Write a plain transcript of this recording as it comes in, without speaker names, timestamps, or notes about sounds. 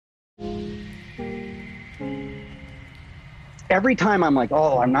Every time I'm like,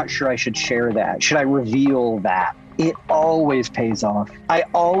 oh, I'm not sure I should share that. Should I reveal that? It always pays off. I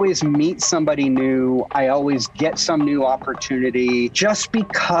always meet somebody new. I always get some new opportunity just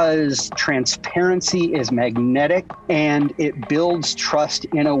because transparency is magnetic and it builds trust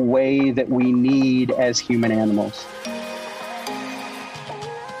in a way that we need as human animals.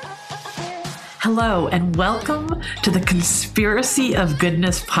 Hello, and welcome to the Conspiracy of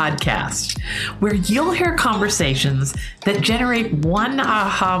Goodness podcast, where you'll hear conversations that generate one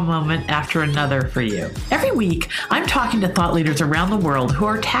aha moment after another for you. Every week, I'm talking to thought leaders around the world who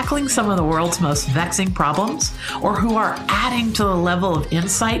are tackling some of the world's most vexing problems, or who are adding to the level of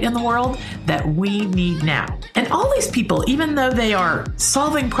insight in the world that we need now. And all these people, even though they are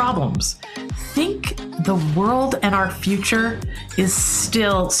solving problems, think the world and our future is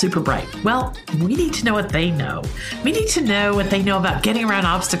still super bright. Well, we need to know what they know. We need to know what they know about getting around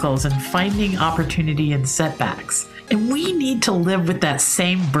obstacles and finding opportunity in setbacks. And we need to live with that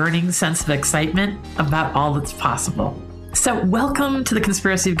same burning sense of excitement about all that's possible. So welcome to the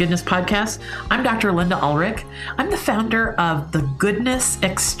Conspiracy of Goodness podcast. I'm Dr. Linda Ulrich. I'm the founder of The Goodness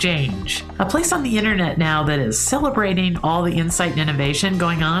Exchange, a place on the internet now that is celebrating all the insight and innovation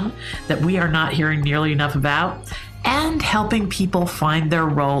going on that we are not hearing nearly enough about, and helping people find their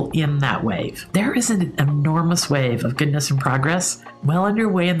role in that wave. There is an enormous wave of goodness and progress well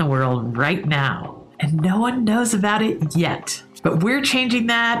underway in the world right now, and no one knows about it yet. But we're changing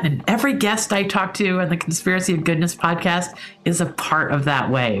that, and every guest I talk to on the Conspiracy of Goodness podcast is a part of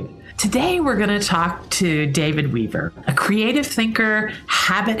that wave. Today, we're going to talk to David Weaver, a creative thinker,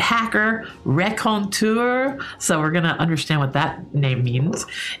 habit hacker, raconteur. So we're going to understand what that name means.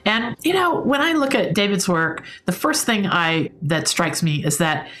 And, you know, when I look at David's work, the first thing that strikes me is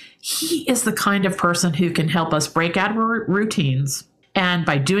that he is the kind of person who can help us break out of our routines, and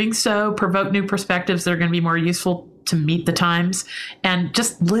by doing so, provoke new perspectives that are going to be more useful to meet the times, and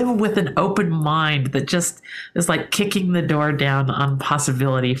just live with an open mind that just is like kicking the door down on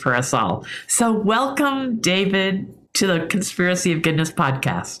possibility for us all. So welcome, David, to the Conspiracy of Goodness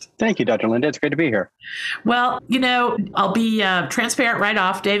podcast. Thank you, Dr. Linda. It's great to be here. Well, you know, I'll be transparent right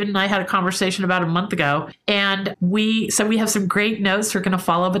off. David and I had a conversation about a month ago, and we have some great notes we're going to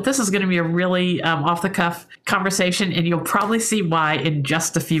follow, but this is going to be a really off-the-cuff conversation, and you'll probably see why in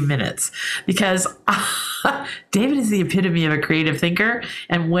just a few minutes, because David is the epitome of a creative thinker,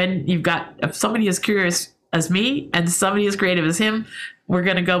 and when you've got somebody as curious as me and somebody as creative as him, we're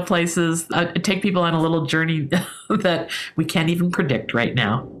going to go places, take people on a little journey that we can't even predict right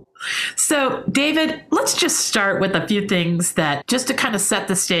now. So, David, let's just start with a few things that just to kind of set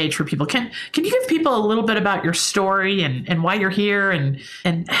the stage for people. Can you give people a little bit about your story and why you're here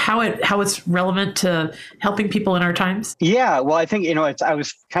and how it's relevant to helping people in our times? Yeah, well, I think, I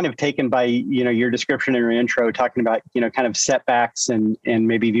was kind of taken by, your description in your intro talking about, kind of setbacks and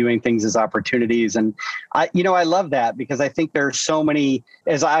maybe viewing things as opportunities. And I love that because I think there are so many,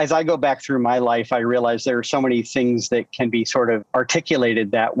 as I go back through my life, I realize there are so many things that can be sort of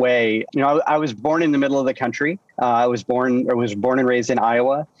articulated that way. I was born in the middle of the country. I was born and raised in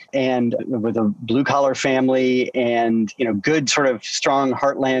Iowa, and with a blue collar family and, good sort of strong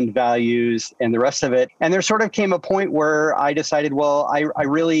heartland values and the rest of it. And there sort of came a point where I decided, well, I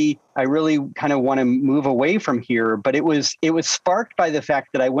really kind of want to move away from here. But it was sparked by the fact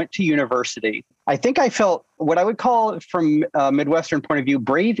that I went to university. I think I felt what I would call, from a Midwestern point of view,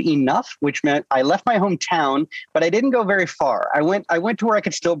 brave enough, which meant I left my hometown, but I didn't go very far. I went to where I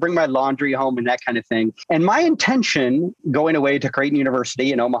could still bring my laundry home and that kind of thing. And my intention going away to Creighton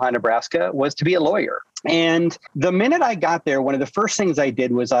University in Omaha, Nebraska, was to be a lawyer. And the minute I got there, one of the first things I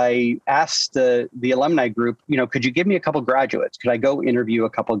did was I asked the alumni group, could you give me a couple graduates? Could I go interview a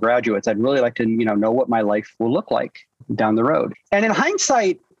couple graduates? I'd really like to, know what my life will look like down the road. And in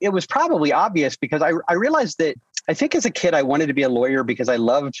hindsight, it was probably obvious because I realized that I think as a kid, I wanted to be a lawyer because I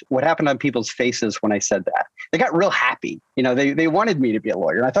loved what happened on people's faces when I said that. They got real happy. They wanted me to be a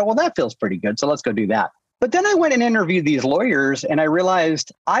lawyer. And I thought, well, that feels pretty good. So let's go do that. But then I went and interviewed these lawyers and I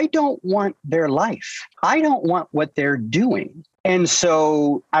realized I don't want their life. I don't want what they're doing. And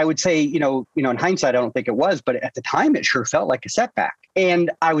so I would say, in hindsight, I don't think it was, but at the time it sure felt like a setback.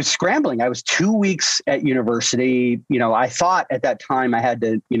 And I was scrambling. I was 2 weeks at university. I thought at that time I had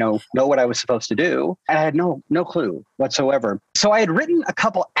to, know what I was supposed to do. And I had no clue whatsoever. So I had written a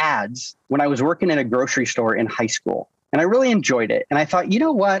couple ads when I was working in a grocery store in high school. And I really enjoyed it. And I thought, you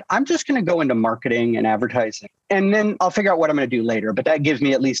know what, I'm just going to go into marketing and advertising. And then I'll figure out what I'm going to do later. But that gives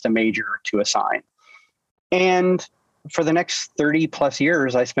me at least a major to assign. And for the next 30 plus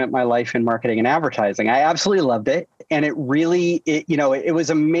years, I spent my life in marketing and advertising. I absolutely loved it. And it really, it was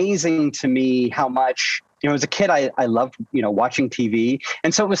amazing to me how much, as a kid, I loved, watching TV.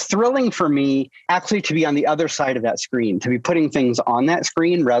 And so it was thrilling for me actually to be on the other side of that screen, to be putting things on that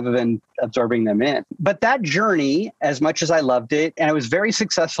screen rather than absorbing them in. But that journey, as much as I loved it, and I was very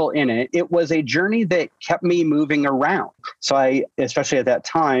successful in it, it was a journey that kept me moving around. So especially at that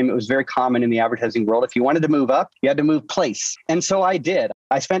time, it was very common in the advertising world. If you wanted to move up, you had to move place. And so I did.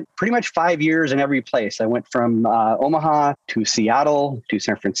 I spent pretty much 5 years in every place. I went from Omaha to Seattle, to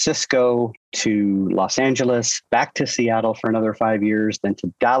San Francisco, to Los Angeles, back to Seattle for another 5 years, then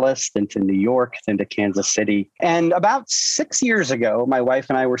to Dallas, then to New York, then to Kansas City. And about 6 years ago, my wife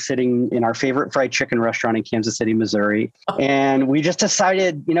and I were sitting in our favorite fried chicken restaurant in Kansas City, Missouri. And we just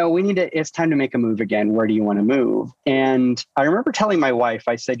decided, it's time to make a move again. Where do you want to move? And I remember telling my wife,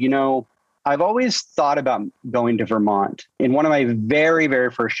 I said, I've always thought about going to Vermont. In one of my very,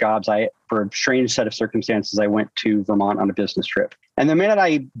 very first jobs, for a strange set of circumstances, I went to Vermont on a business trip. And the minute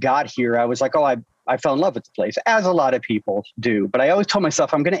I got here, I was like, I fell in love with the place, as a lot of people do. But I always told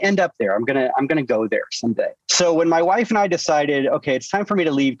myself, I'm going to end up there. I'm going to go there someday. So when my wife and I decided, okay, it's time for me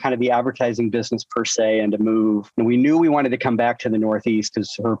to leave kind of the advertising business per se and to move, and we knew we wanted to come back to the Northeast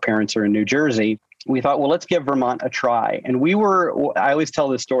because her parents are in New Jersey. We thought, well, let's give Vermont a try. And I always tell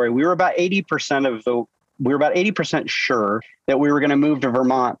this story. We were about 80% sure that we were going to move to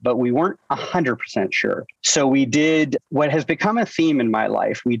Vermont, but we weren't 100% sure. So we did what has become a theme in my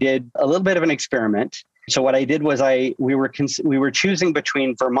life. We did a little bit of an experiment. So what I did was we were choosing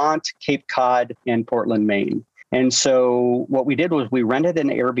between Vermont, Cape Cod, and Portland, Maine. And so what we did was we rented an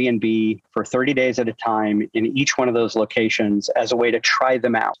Airbnb for 30 days at a time in each one of those locations as a way to try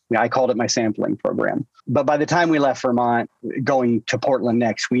them out. I called it my sampling program. But by the time we left Vermont, going to Portland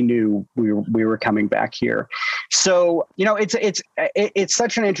next, we knew we were coming back here. So, it's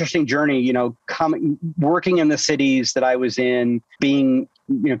such an interesting journey, working in the cities that I was in, being,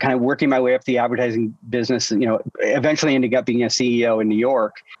 kind of working my way up the advertising business, eventually ending up being a CEO in New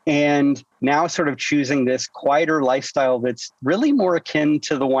York. And now sort of choosing this quieter lifestyle that's really more akin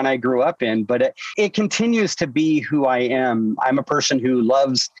to the one I grew up in, but it continues to be who I am. I'm a person who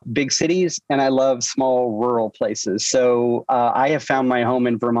loves big cities and I love small rural places. So I have found my home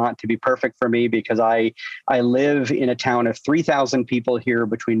in Vermont to be perfect for me because I live in a town of 3,000 people here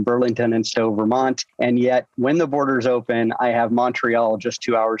between Burlington and Stowe, Vermont. And yet when the borders open, I have Montreal just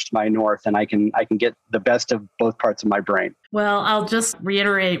 2 hours to my north, and I can get the best of both parts of my brain. Well, I'll just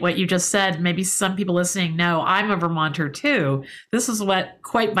reiterate what you just said. Maybe some people listening know I'm a Vermonter too. This is what,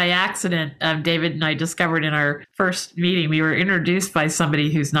 quite by accident, David and I discovered in our first meeting. We were introduced by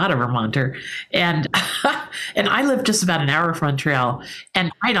somebody who's not a Vermonter. And and I live just about an hour from Montreal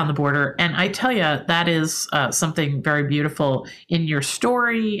and right on the border. And I tell you, that is something very beautiful in your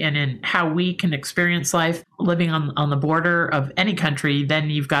story and in how we can experience life living on the border of any country. Then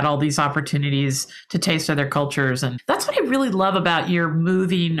you've got all these opportunities to taste other cultures. And that's what I really love about your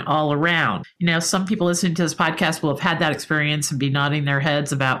moving all around. Some people listening to this podcast will have had that experience and be nodding their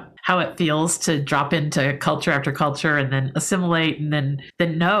heads about how it feels to drop into culture after culture and then assimilate and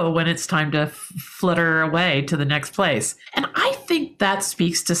then know when it's time to flutter away to the next place. And I think that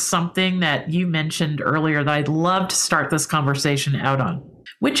speaks to something that you mentioned earlier that I'd love to start this conversation out on,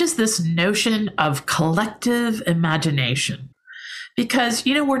 which is this notion of collective imagination. Because,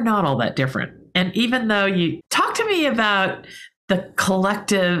 we're not all that different. And even though you talk to me about the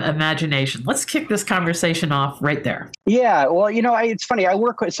collective imagination, let's kick this conversation off right there. Yeah, well, it's funny.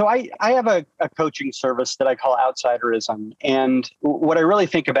 I have a coaching service that I call Outsiderism. And what I really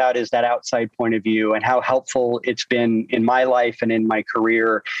think about is that outside point of view and how helpful it's been in my life and in my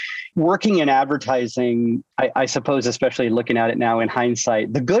career. Working in advertising, I suppose, especially looking at it now in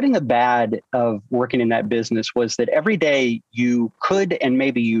hindsight, the good and the bad of working in that business was that every day you could and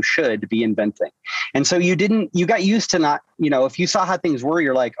maybe you should be inventing. And so you got used to not, if you saw how things were,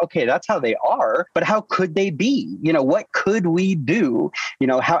 you're like, okay, that's how they are, but how could they be? What could we do?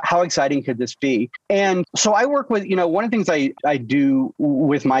 How exciting could this be? And so I work with, one of the things I do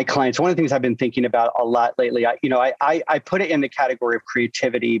with my clients, one of the things I've been thinking about a lot lately, I put it in the category of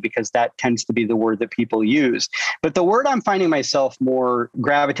creativity because that tends to be the word that people use. But the word I'm finding myself more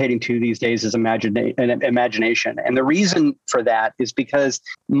gravitating to these days is imagination. And the reason for that is because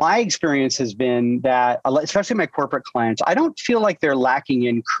my experience has been that, especially my corporate clients, I don't feel like they're lacking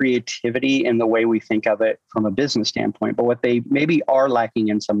in creativity in the way we think of it from a business standpoint. But what they maybe are lacking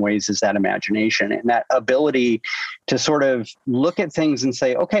in some ways is that imagination and that ability to sort of look at things and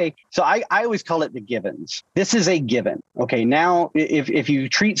say, okay, so I always call it the givens. This is a given. Okay, now if you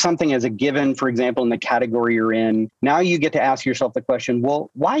treat something something as a given, for example, in the category you're in, now you get to ask yourself the question, well,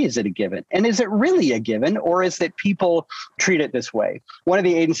 why is it a given? And is it really a given, or is it people treat it this way? One of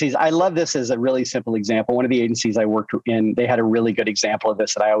the agencies, I love this as a really simple example. One of the agencies I worked in, they had a really good example of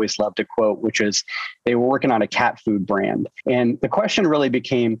this that I always love to quote, which is they were working on a cat food brand. And the question really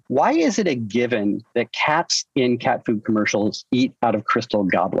became, why is it a given that cats in cat food commercials eat out of crystal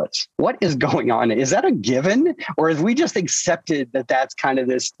goblets? What is going on? Is that a given? Or have we just accepted that that's kind of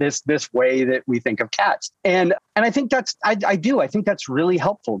this way that we think of cats? And I think I think that's really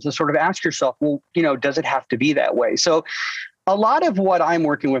helpful to sort of ask yourself, well, does it have to be that way? So a lot of what I'm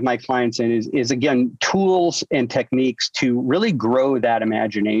working with my clients in is again, tools and techniques to really grow that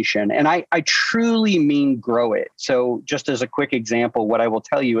imagination. And I truly mean grow it. So just as a quick example, what I will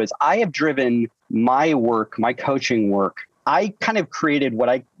tell you is I have driven my work, my coaching work. I kind of created what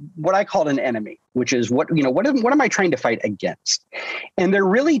I called an enemy, which is what am I trying to fight against? And there are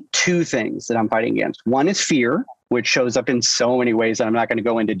really two things that I'm fighting against. One is fear, which shows up in so many ways that I'm not going to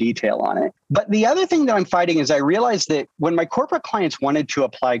go into detail on it. But the other thing that I'm fighting is I realized that when my corporate clients wanted to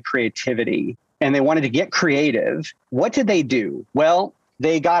apply creativity and they wanted to get creative, what did they do? Well,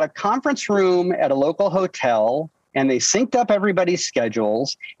 they got a conference room at a local hotel and they synced up everybody's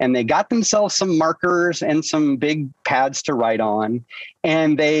schedules and they got themselves some markers and some big pads to write on.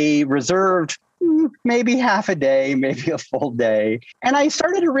 And they reserved maybe half a day, maybe a full day. And I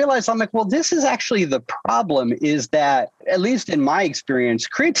started to realize, I'm like, well, this is actually the problem, is that, at least in my experience,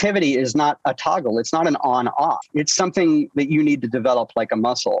 creativity is not a toggle. It's not an on-off. It's something that you need to develop like a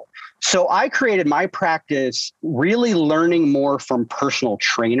muscle. So I created my practice really learning more from personal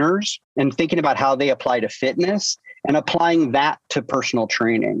trainers and thinking about how they apply to fitness and applying that to personal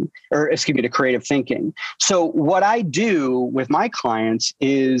training, to creative thinking. So what I do with my clients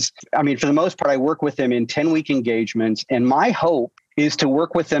is, for the most part, I work with them in 10-week engagements. And my hope is to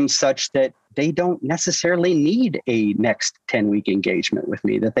work with them such that they don't necessarily need a next 10-week engagement with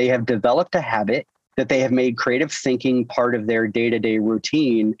me, that they have developed a habit, that they have made creative thinking part of their day-to-day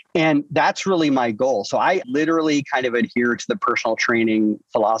routine. And that's really my goal. So I literally kind of adhere to the personal training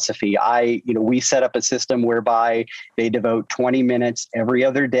philosophy. We set up a system whereby they devote 20 minutes every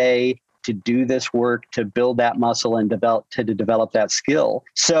other day to do this work, to build that muscle and develop that skill.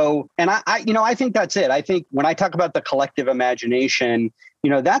 So, and I think that's it. I think when I talk about the collective imagination,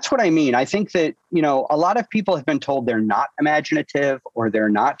 that's what I mean. I think that, a lot of people have been told they're not imaginative or they're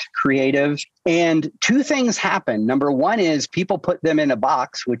not creative. And two things happen. Number one is people put them in a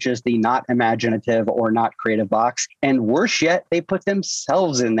box, which is the not imaginative or not creative box. And worse yet, they put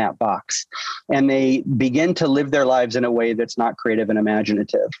themselves in that box and they begin to live their lives in a way that's not creative and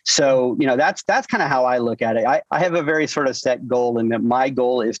imaginative. So, that's kind of how I look at it. I have a very sort of set goal, and that my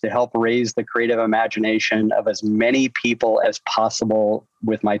goal is to help raise the creative imagination of as many people as possible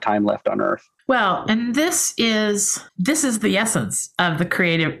with my time left on Earth. Well, and this is the essence of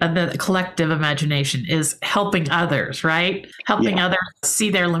the collective imagination, is helping others, right? Helping others see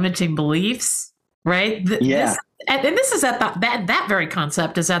their limiting beliefs, right? And this is at that very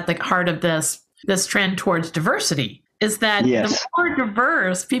concept is at the heart of this trend towards diversity. Is that the more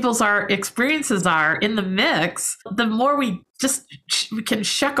diverse people's experiences are in the mix, the more we can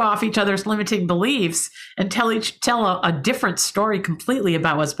shuck off each other's limiting beliefs and tell a different story completely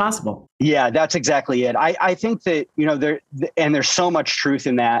about what's possible. Yeah, that's exactly it. I think that, there's so much truth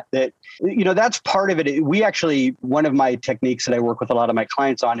in that that's part of it. We actually, one of my techniques that I work with a lot of my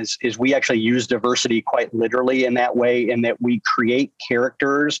clients on is we actually use diversity quite literally in that way, in that we create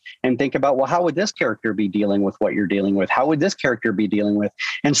characters and think about, well, how would this character be dealing with what you're dealing with? How would this character be dealing with?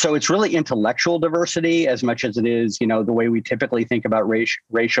 And so it's really intellectual diversity as much as it is, the way we typically think about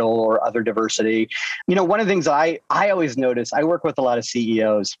racial or other diversity. One of the things I always notice, I work with a lot of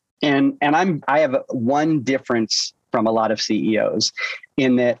CEOs, and I have one difference from a lot of CEOs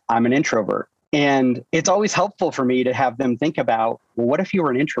in that I'm an introvert. And it's always helpful for me to have them think about, well, what if you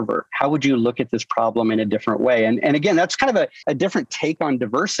were an introvert? How would you look at this problem in a different way? And again, that's kind of a different take on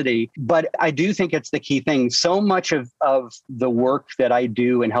diversity, but I do think it's the key thing. So much of the work that I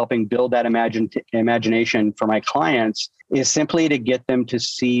do in helping build that imagination for my clients is simply to get them to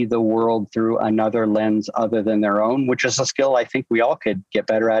see the world through another lens other than their own, which is a skill I think we all could get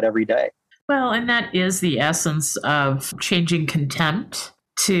better at every day. Well, and that is the essence of changing contempt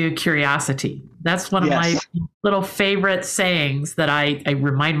to curiosity. That's one of my little favorite sayings that I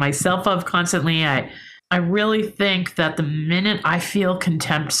remind myself of constantly. I really think that the minute I feel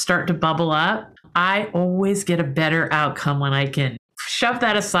contempt start to bubble up, I always get a better outcome when I can shove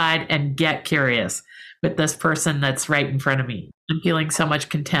that aside and get curious with this person that's right in front of me. I'm feeling so much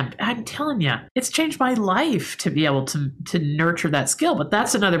contempt. I'm telling you, it's changed my life to be able to nurture that skill. But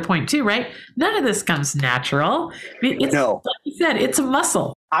that's another point too, right? None of this comes natural. It's, No. like you said, it's a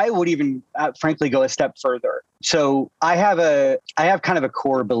muscle. I would even frankly go a step further. So I have kind of a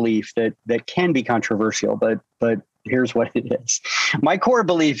core belief that can be controversial, but here's what it is. My core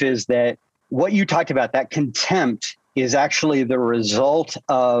belief is that what you talked about, that contempt, is actually the result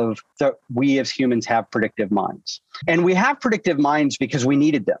of we as humans have predictive minds. And we have predictive minds because we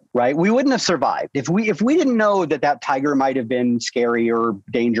needed them, right? We wouldn't have survived. If we didn't know that tiger might have been scary or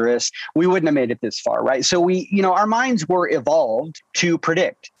dangerous, we wouldn't have made it this far, right? So our minds were evolved to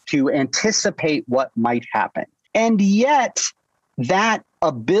predict, to anticipate what might happen. And yet that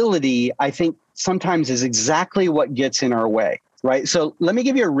ability, I think, sometimes is exactly what gets in our way. Right. So let me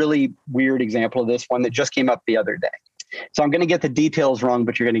give you a really weird example of this one that just came up the other day. So I'm going to get the details wrong,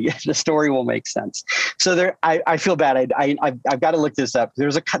 but you're going to get the story will make sense. So I feel bad. I've got to look this up. There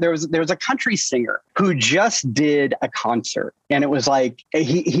was a country singer who just did a concert, and it was like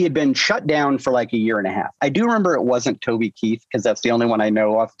he had been shut down for like a year and a half. I do remember it wasn't Toby Keith, because that's the only one I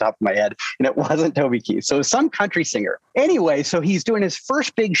know off the top of my head, and it wasn't Toby Keith. So it was some country singer. Anyway, so he's doing his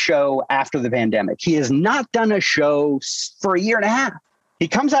first big show after the pandemic. He has not done a show for a year and a half. He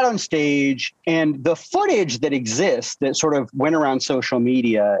comes out on stage, and the footage that exists that sort of went around social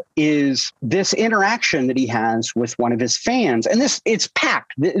media is this interaction that he has with one of his fans. And it's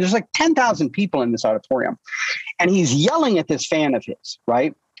packed. There's like 10,000 people in this auditorium. And he's yelling at this fan of his,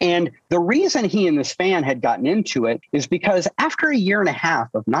 right? And the reason he and this fan had gotten into it is because after a year and a half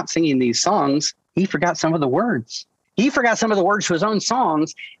of not singing these songs, he forgot some of the words. He forgot some of the words to his own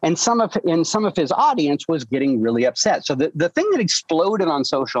songs, and some of his audience was getting really upset. So the thing that exploded on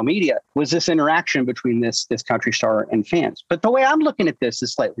social media was this interaction between this country star and fans. But the way I'm looking at this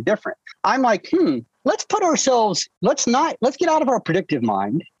is slightly different. I'm like, let's get out of our predictive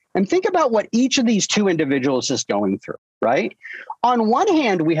mind and think about what each of these two individuals is going through, right? On one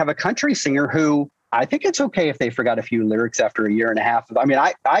hand, we have a country singer who, I think it's okay if they forgot a few lyrics after a year and a half. I mean,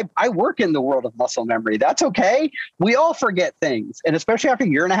 I work in the world of muscle memory. That's okay. We all forget things. And especially after a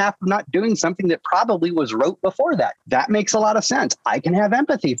year and a half of not doing something that probably was wrote before that. That makes a lot of sense. I can have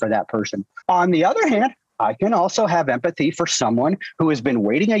empathy for that person. On the other hand, I can also have empathy for someone who has been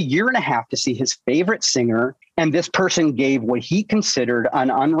waiting a year and a half to see his favorite singer, and this person gave what he considered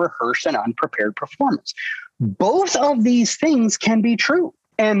an unrehearsed and unprepared performance. Both of these things can be true.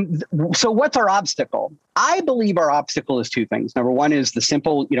 And so what's our obstacle? I believe our obstacle is two things. Number one is the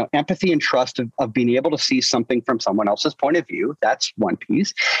simple, empathy and trust of being able to see something from someone else's point of view. That's one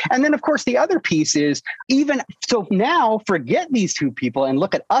piece. And then, of course, the other piece is so now forget these two people and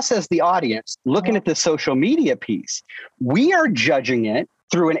look at us as the audience, looking at the social media piece. We are judging it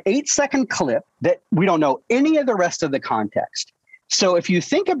through an 8-second clip that we don't know any of the rest of the context. So if you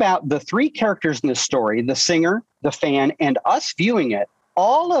think about the three characters in this story, the singer, the fan, and us viewing it,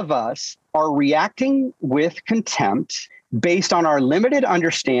 all of us are reacting with contempt based on our limited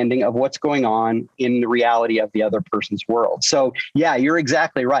understanding of what's going on in the reality of the other person's world. So yeah, you're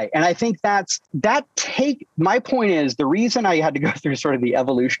exactly right. And I think my point is the reason I had to go through sort of the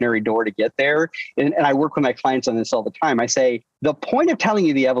evolutionary door to get there, and I work with my clients on this all the time. I say, the point of telling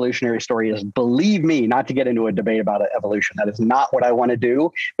you the evolutionary story is, believe me, not to get into a debate about evolution. That is not what I want to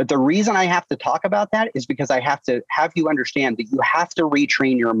do. But the reason I have to talk about that is because I have to have you understand that you have to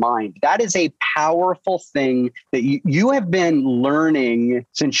retrain your mind. That is a powerful thing that you have been learning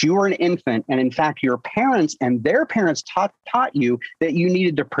since you were an infant. And in fact, your parents and their parents taught you that you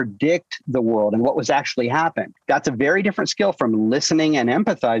needed to predict the world and what was actually happening. That's a very different skill from listening and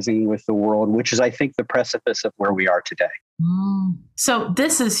empathizing with the world, which is, I think, the precipice of where we are today. So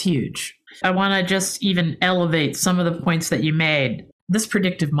this is huge. I want to just even elevate some of the points that you made. This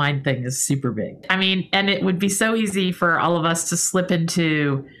predictive mind thing is super big. I mean, and it would be so easy for all of us to slip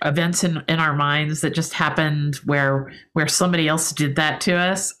into events in our minds that just happened where somebody else did that to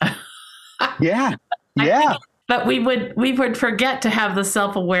us. Yeah. But we would forget to have the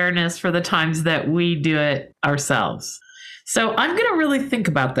self-awareness for the times that we do it ourselves. So I'm going to really think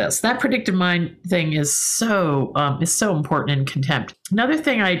about this. That predictive mind thing is so important in contempt. Another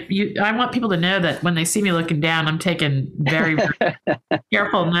thing, I want people to know that when they see me looking down, I'm taking very, very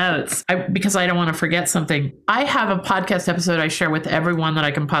careful notes because I don't want to forget something. I have a podcast episode I share with everyone that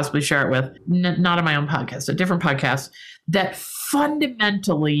I can possibly share it with, not on my own podcast, a different podcast, that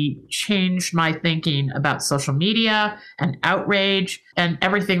fundamentally changed my thinking about social media and outrage and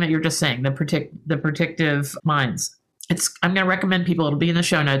everything that you're just saying, the predictive minds. I'm going to recommend people, it'll be in the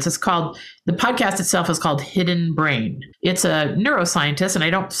show notes. The podcast itself is called Hidden Brain. It's a neuroscientist, and I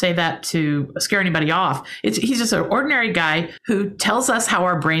don't say that to scare anybody off. He's just an ordinary guy who tells us how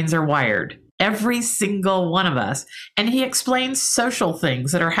our brains are wired. Every single one of us. And he explains social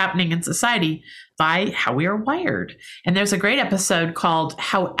things that are happening in society by how we are wired. And there's a great episode called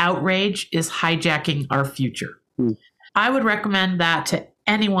How Outrage is Hijacking Our Future. I would recommend that to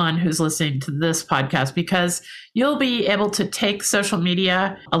anyone who's listening to this podcast, because you'll be able to take social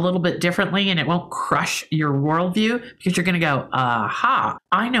media a little bit differently, and it won't crush your worldview, because you're going to go, aha,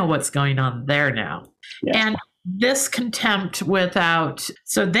 I know what's going on there now. Yeah. And this contempt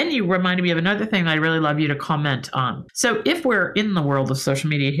so then you reminded me of another thing that I really love you to comment on. So if we're in the world of social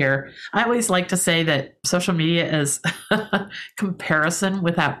media here, I always like to say that social media is comparison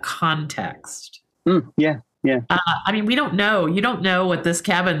without context. Yeah. I mean, you don't know what this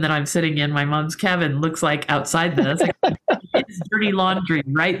cabin that I'm sitting in, my mom's cabin, looks like outside this. It's dirty laundry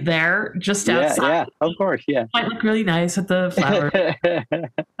right there, just outside. Yeah, of course, yeah. It might look really nice with the flowers.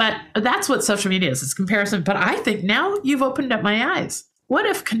 But that's what social media is. It's comparison. But I think now you've opened up my eyes. What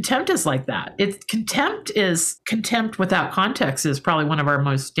if contempt is like that? Contempt without context is probably one of our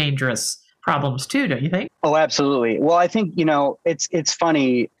most dangerous problems too, don't you think? Oh, absolutely. Well, I think, it's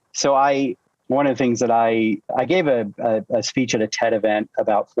funny. So one of the things that I gave a speech at a TED event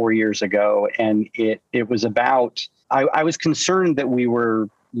about 4 years ago, and it was about, I was concerned that we were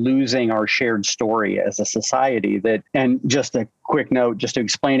losing our shared story as a society. And just a quick note, just to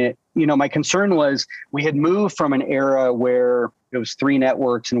explain it, my concern was we had moved from an era where it was 3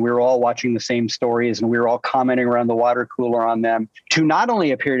 networks and we were all watching the same stories and we were all commenting around the water cooler on them, to not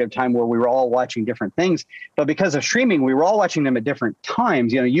only a period of time where we were all watching different things, but because of streaming, we were all watching them at different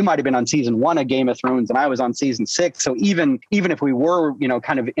times. You might have been on season 1 of Game of Thrones and I was on season 6. So even if we were,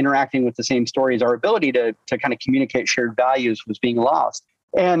 kind of interacting with the same stories, our ability to kind of communicate shared values was being lost.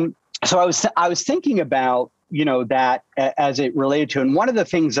 And so I was thinking about, that as it related to, and one of the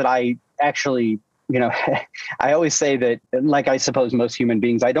things that I actually, I always say that, like I suppose most human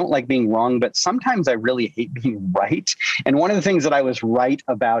beings, I don't like being wrong, but sometimes I really hate being right. And one of the things that I was right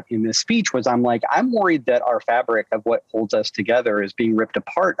about in this speech was I'm worried that our fabric of what holds us together is being ripped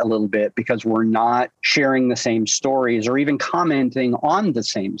apart a little bit because we're not sharing the same stories or even commenting on the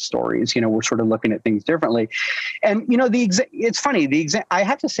same stories. We're sort of looking at things differently. And, it's funny, I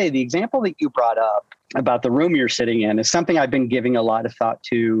have to say the example that you brought up about the room you're sitting in is something I've been giving a lot of thought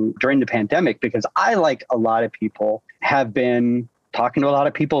to during the pandemic, because I, like a lot of people, have been talking to a lot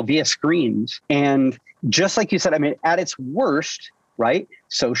of people via screens. And just like you said, I mean, at its worst, right,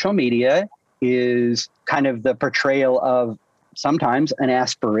 social media is kind of the portrayal of sometimes an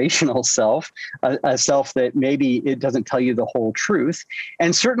aspirational self, a self that maybe it doesn't tell you the whole truth.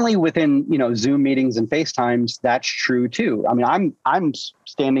 And certainly within, Zoom meetings and FaceTimes, that's true too. I mean, I'm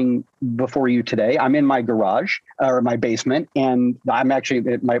standing before you today. I'm in my garage or my basement, and I'm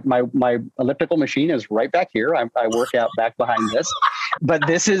actually, my elliptical machine is right back here. I work out back behind this, but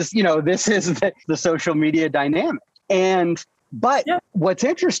this is the social media dynamic. But what's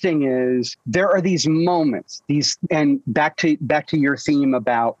interesting is there are these moments, and back to your theme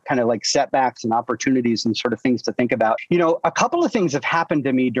about kind of like setbacks and opportunities and sort of things to think about. A couple of things have happened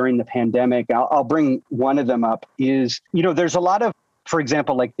to me during the pandemic. I'll bring one of them up is, there's a lot of, for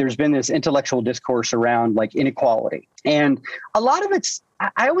example, like there's been this intellectual discourse around like inequality. And a lot of it's,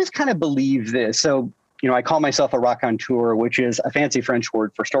 I always kind of believe this. So, I call myself a raconteur, which is a fancy French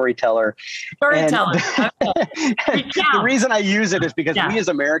word for storyteller. Storyteller. The reason I use it is because we as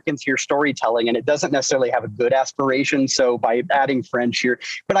Americans hear storytelling and it doesn't necessarily have a good aspiration. So by adding French here,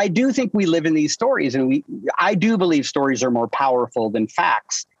 but I do think we live in these stories, and I do believe stories are more powerful than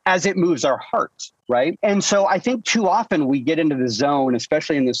facts as it moves our hearts. Right. And so I think too often we get into the zone,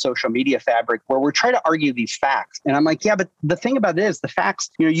 especially in the social media fabric, where we're trying to argue these facts. And I'm like, yeah, but the thing about it is the facts,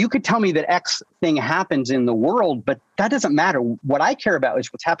 you could tell me that X thing happens in the world, but that doesn't matter. What I care about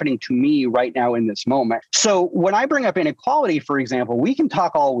is what's happening to me right now in this moment. So when I bring up inequality, for example, we can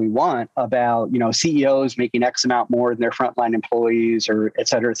talk all we want about, CEOs making X amount more than their frontline employees, or et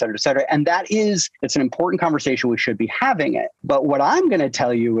cetera, et cetera, et cetera. And it's an important conversation. We should be having it. But what I'm going to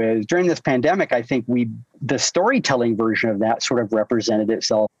tell you is during this pandemic, I think the storytelling version of that sort of represented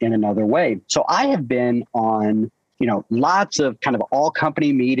itself in another way. So I have been on, lots of kind of all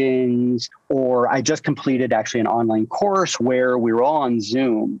company meetings, or I just completed actually an online course where we were all on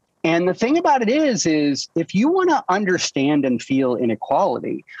Zoom. And the thing about it is if you want to understand and feel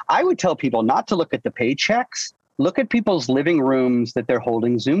inequality, I would tell people not to look at the paychecks, look at people's living rooms that they're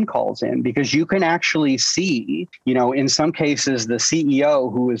holding Zoom calls in, because you can actually see, in some cases, the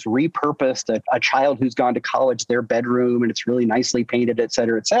CEO who has repurposed a child who's gone to college, their bedroom, and it's really nicely painted, et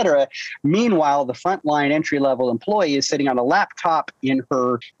cetera, et cetera. Meanwhile, the frontline entry-level employee is sitting on a laptop in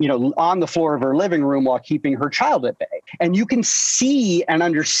her, on the floor of her living room while keeping her child at bay. And you can see and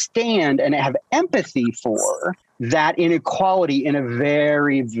understand and have empathy for that inequality in a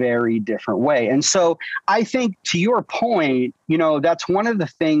very, very different way. And so I think, to your point, that's one of the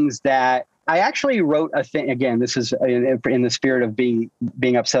things that I actually wrote a thing. Again, this is in the spirit of being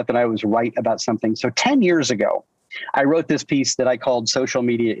upset that I was right about something. So 10 years ago, I wrote this piece that I called "Social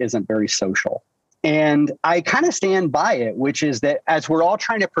Media Isn't Very Social." And I kind of stand by it, which is that as we're all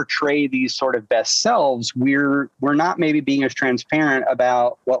trying to portray these sort of best selves, we're not maybe being as transparent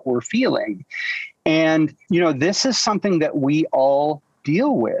about what we're feeling. And, this is something that we all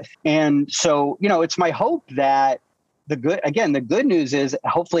deal with. And so, it's my hope that the good news is,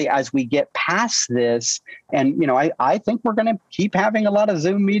 hopefully, as we get past this, and, I think we're going to keep having a lot of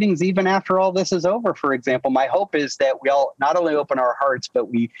Zoom meetings even after all this is over. For example, my hope is that we all not only open our hearts, but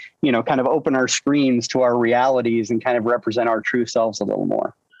we, kind of open our screens to our realities and kind of represent our true selves a little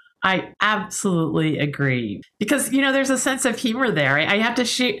more. I absolutely agree, because there's a sense of humor there. I have to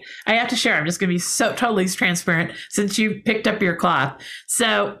share. I'm just going to be so totally transparent, since you picked up your cloth.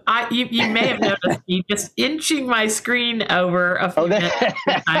 So you may have noticed me just inching my screen over a few minutes,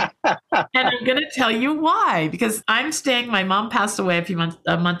 and I'm going to tell you why. Because my mom passed away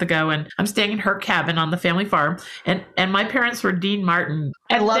a month ago, and I'm staying in her cabin on the family farm, and my parents were Dean Martin.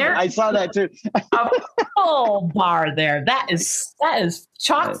 I love it. I saw that too. A full bar there. That is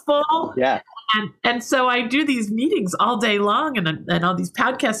chock full. Yeah. And so I do these meetings all day long, and all these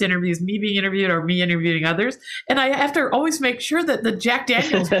podcast interviews, me being interviewed or me interviewing others. And I have to always make sure that the Jack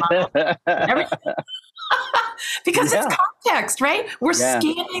Daniels bottle, because it's context, right? We're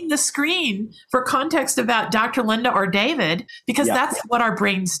scanning the screen for context about Dr. Linda or David, because that's what our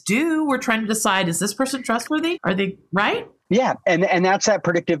brains do. We're trying to decide, is this person trustworthy? Are they right? Yeah. And that's that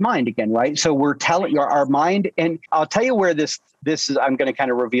predictive mind again, right? So we're telling our mind, and I'll tell you where this is, I'm going to kind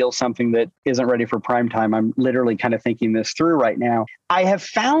of reveal something that isn't ready for prime time. I'm literally kind of thinking this through right now. I have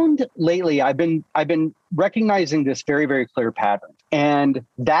found lately, I've been recognizing this very, very clear pattern. And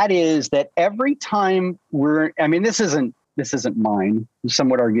that is that every time this isn't mine. Some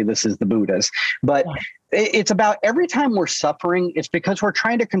would argue this is the Buddha's, but it's about every time we're suffering, it's because we're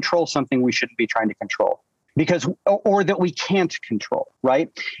trying to control something we shouldn't be trying to control. Or that we can't control, right?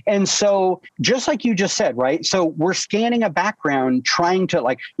 And so just like you just said, right? So we're scanning a background trying to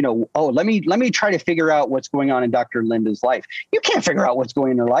let me try to figure out what's going on in Dr. Linda's life. You can't figure out what's going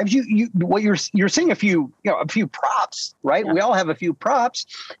on in their lives. You're seeing a few props, right? Yeah. We all have a few props.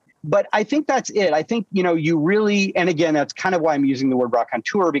 But I think that's it. I think, you really, and again, that's kind of why I'm using the word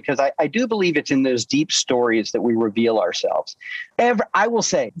raconteur, because I do believe it's in those deep stories that we reveal ourselves. I will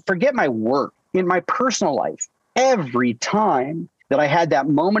say, forget my work. In my personal life, every time that I had that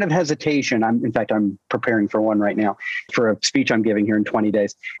moment of hesitation, I'm preparing for one right now for a speech I'm giving here in 20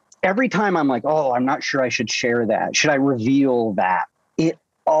 days. Every time I'm like, I'm not sure I should share that. Should I reveal that? It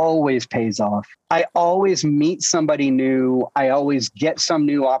always pays off. I always meet somebody new. I always get some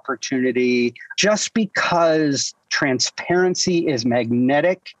new opportunity, just because transparency is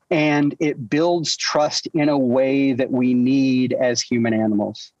magnetic and it builds trust in a way that we need as human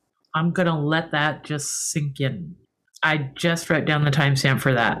animals. I'm going to let that just sink in. I just wrote down the timestamp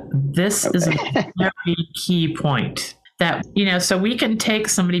for that. This is a very key point that, so we can take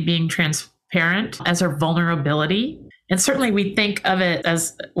somebody being transparent as our vulnerability. And certainly we think of it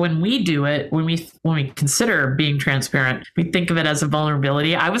as, when we do it, when we consider being transparent, we think of it as a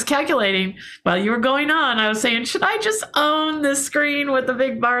vulnerability. I was calculating while you were going on, I was saying, should I just own this screen with the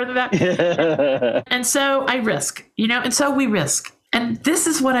big bar in the back? And so I risk, and so we risk. And this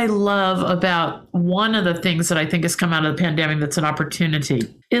is what I love about one of the things that I think has come out of the pandemic that's an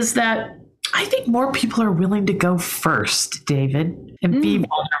opportunity, is that I think more people are willing to go first, David, and be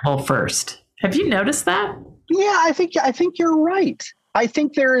vulnerable first. Have you noticed that? Yeah, I think you're right. I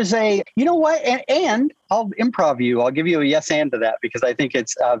think there is and I'll improv you. I'll give you a yes and to that, because I think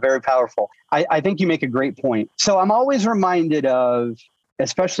it's very powerful. I think you make a great point. So I'm always reminded of,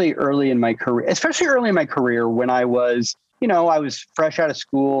 especially early in my career when I was, I was fresh out of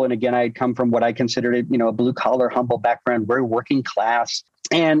school. And again, I had come from what I considered, a blue collar, humble background, very working class.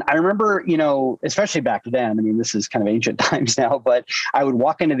 And I remember, especially back then, this is kind of ancient times now, but I would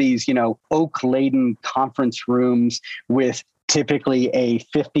walk into these, oak laden conference rooms with typically a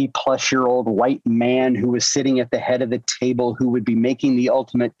 50-plus-year-old white man who was sitting at the head of the table, who would be making the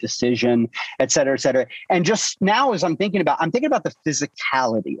ultimate decision, et cetera, et cetera. And just now, as I'm thinking about the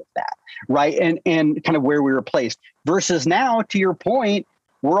physicality of that, right? And kind of where we were placed versus now, to your point,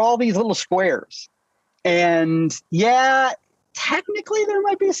 we're all these little squares. And yeah, technically there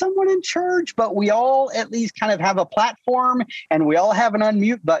might be someone in charge, but we all at least kind of have a platform and we all have an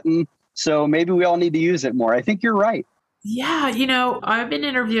unmute button. So maybe we all need to use it more. I think you're right. Yeah, I've been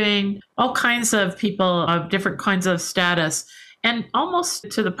interviewing all kinds of people of different kinds of status, and almost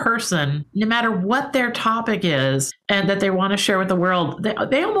to the person, no matter what their topic is and that they want to share with the world,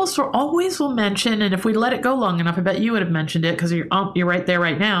 they almost always will mention, and if we let it go long enough, I bet you would have mentioned it because you're right there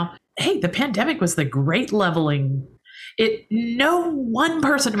right now. Hey, the pandemic was the great leveling. No one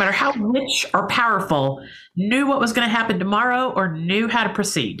person, no matter how rich or powerful, knew what was going to happen tomorrow or knew how to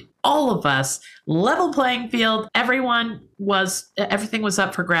proceed. All of us, level playing field, everything was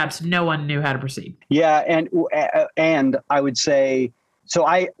up for grabs. No one knew how to proceed. Yeah. And I would say, so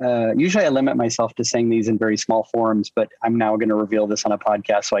I usually I limit myself to saying these in very small forms, but I'm now going to reveal this on a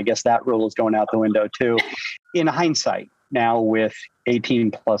podcast. So I guess that rule is going out the window too. In hindsight, now with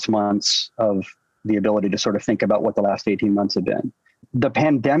 18 plus months of the ability to sort of think about what the last 18 months have been, the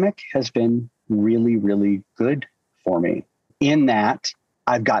pandemic has been really, really good for me in that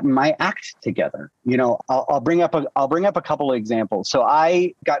I've gotten my act together. I'll bring up a couple of examples. So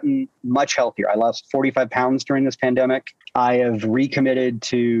I gotten much healthier. I lost 45 pounds during this pandemic. I have recommitted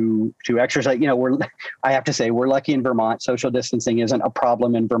to exercise. I have to say we're lucky in Vermont. Social distancing isn't a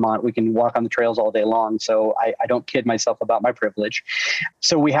problem in Vermont. We can walk on the trails all day long. So I don't kid myself about my privilege.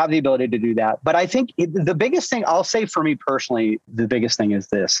 So we have the ability to do that. But I think the biggest thing I'll say for me personally, the biggest thing is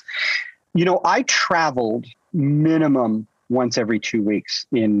this. I traveled minimum once every 2 weeks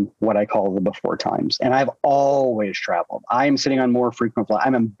in what I call the before times. And I've always traveled. I am sitting on more frequent flyers.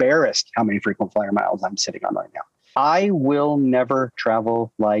 I'm embarrassed how many frequent flyer miles I'm sitting on right now. I will never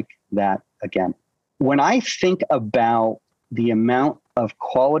travel like that again. When I think about the amount of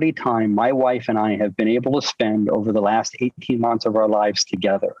quality time my wife and I have been able to spend over the last 18 months of our lives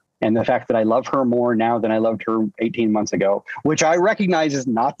together, and the fact that I love her more now than I loved her 18 months ago, which I recognize is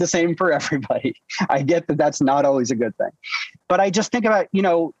not the same for everybody. I get that that's not always a good thing. But I just think about,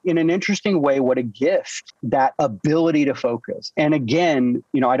 in an interesting way, what a gift, that ability to focus. And again,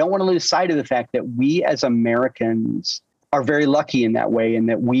 I don't want to lose sight of the fact that we as Americans are very lucky in that way, and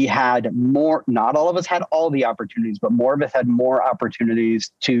that we had more, not all of us had all the opportunities, but more of us had more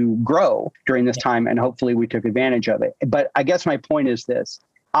opportunities to grow during this time. And hopefully we took advantage of it. But I guess my point is this.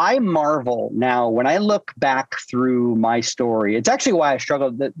 I marvel now when I look back through my story. It's actually why I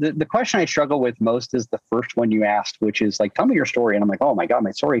struggle. The question I struggle with most is the first one you asked, which is like, tell me your story. And I'm like, oh my God,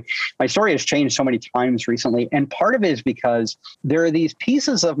 my story has changed so many times recently. And part of it is because there are these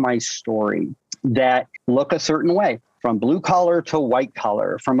pieces of my story that look a certain way. From blue collar to white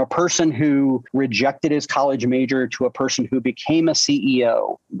collar, from a person who rejected his college major to a person who became a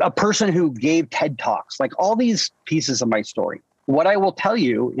CEO, a person who gave TED Talks, like all these pieces of my story. What I will tell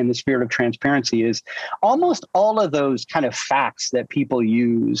you in the spirit of transparency is almost all of those kind of facts that people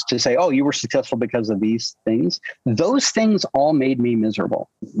use to say, oh, you were successful because of these things. Those things all made me miserable.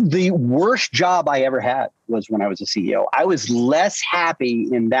 The worst job I ever had was when I was a CEO. I was less happy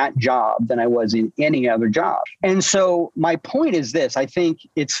in that job than I was in any other job. And so my point is this. I think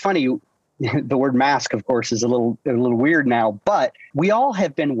it's funny. The word mask, of course, is a little weird now, but we all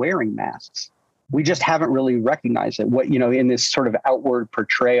have been wearing masks. We just haven't really recognized it, in this sort of outward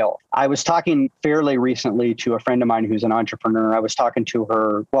portrayal. I was talking fairly recently to a friend of mine who's an entrepreneur. I was talking to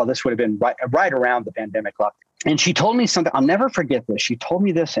her, this would have been right around the pandemic lockdown. And she told me something, I'll never forget this. She told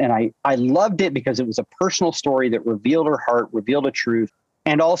me this, and I loved it because it was a personal story that revealed her heart, revealed a truth.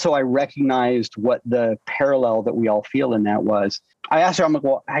 And also I recognized what the parallel that we all feel in that was. I asked her, I'm like,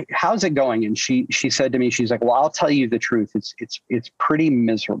 well, how's it going? And she said to me, she's like, well, I'll tell you the truth. It's pretty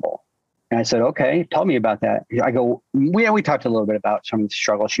miserable. And I said, okay, tell me about that. I go, we talked a little bit about some of the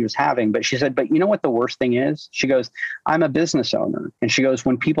struggle she was having, but she said, but you know what the worst thing is? She goes, I'm a business owner. And she goes,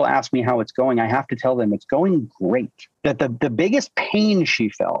 when people ask me how it's going, I have to tell them it's going great. That the biggest pain she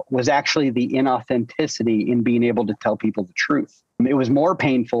felt was actually the inauthenticity in being able to tell people the truth. It was more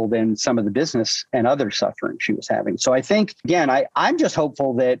painful than some of the business and other suffering she was having. So I think, again, I'm just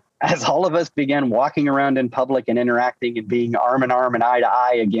hopeful that as all of us began walking around in public and interacting and being arm in arm and eye to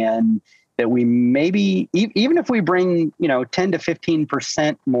eye again, that we maybe, even if we bring, 10 to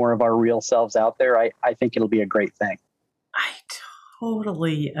 15% more of our real selves out there, I think it'll be a great thing. I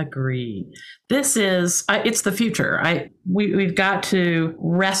totally agree. it's the future. We've got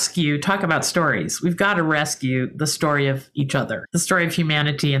to talk about stories. We've got to rescue the story of each other, the story of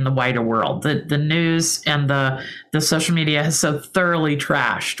humanity in the wider world. The news and the social media has so thoroughly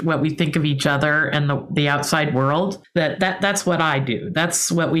trashed what we think of each other and the outside world that's what I do.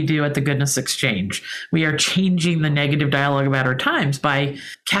 That's what we do at the Goodness Exchange. We are changing the negative dialogue about our times by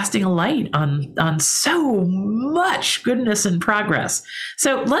casting a light on so much goodness and progress.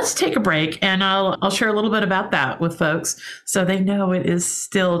 So let's take a break, and I'll share a little bit about that with folks so they know it is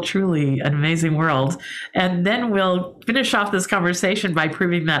still truly an amazing world. And then we'll finish off this conversation by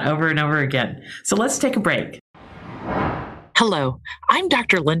proving that over and over again. So let's take a break. Hello, I'm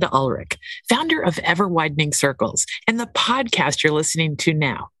Dr. Linda Ulrich, founder of Ever Widening Circles and the podcast you're listening to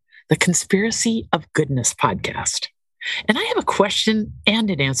now, the Conspiracy of Goodness podcast. And I have a question and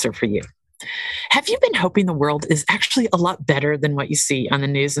an answer for you. Have you been hoping the world is actually a lot better than what you see on the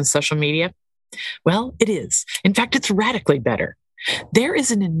news and social media? Well, it is. In fact, it's radically better. There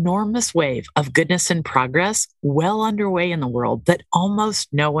is an enormous wave of goodness and progress well underway in the world that almost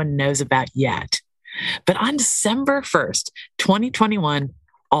no one knows about yet. But on December 1st, 2021,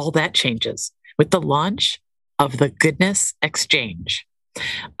 all that changes with the launch of the Goodness Exchange,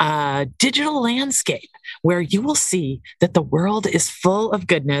 a digital landscape where you will see that the world is full of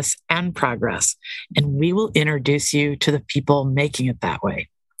goodness and progress, and we will introduce you to the people making it that way.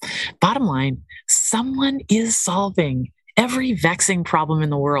 Bottom line, someone is solving every vexing problem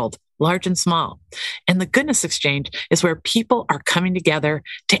in the world, large and small. And the Goodness Exchange is where people are coming together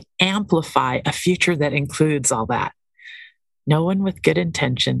to amplify a future that includes all that. No one with good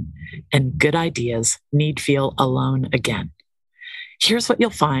intention and good ideas need feel alone again. Here's what you'll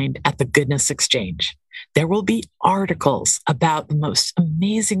find at the Goodness Exchange. There will be articles about the most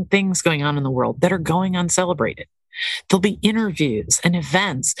amazing things going on in the world that are going uncelebrated. There'll be interviews and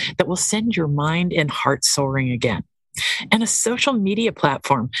events that will send your mind and heart soaring again. And a social media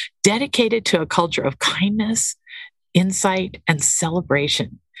platform dedicated to a culture of kindness, insight, and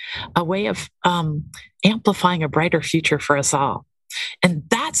celebration, a way of amplifying a brighter future for us all. And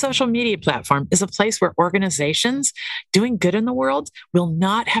that social media platform is a place where organizations doing good in the world will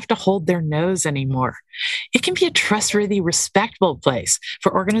not have to hold their nose anymore. It can be a trustworthy, respectable place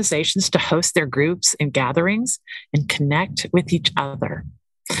for organizations to host their groups and gatherings and connect with each other.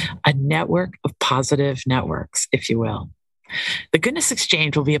 A network of positive networks, if you will. The Goodness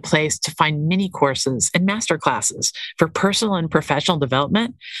Exchange will be a place to find mini courses and master classes for personal and professional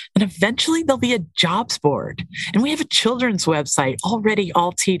development. And eventually there'll be a jobs board. And we have a children's website already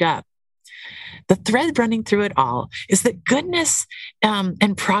all teed up. The thread running through it all is that goodness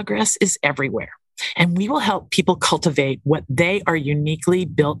and progress is everywhere. And we will help people cultivate what they are uniquely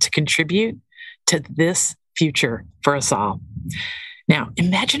built to contribute to this future for us all. Now,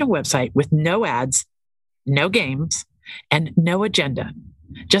 imagine a website with no ads, no games, and no agenda.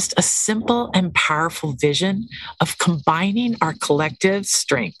 Just a simple and powerful vision of combining our collective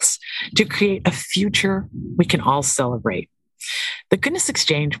strengths to create a future we can all celebrate. The Goodness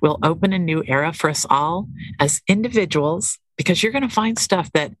Exchange will open a new era for us all as individuals, because you're going to find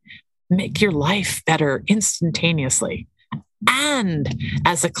stuff that make your life better instantaneously, and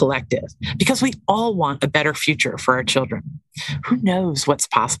as a collective, because we all want a better future for our children. Who knows what's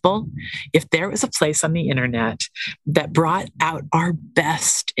possible if there was a place on the internet that brought out our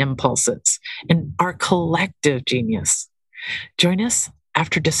best impulses and our collective genius? Join us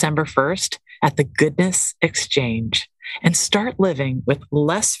after December 1st at the Goodness Exchange and start living with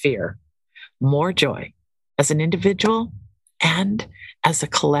less fear, more joy as an individual and as a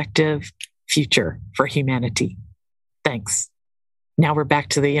collective future for humanity. Thanks. Now we're back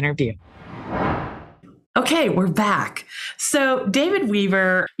to the interview. Okay, we're back. So David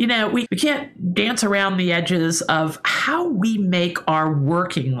Weaver, we can't dance around the edges of how we make our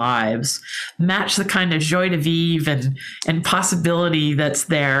working lives match the kind of joie de vivre and possibility that's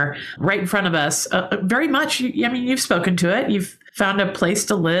there right in front of us. Very much, you've spoken to it. You've found a place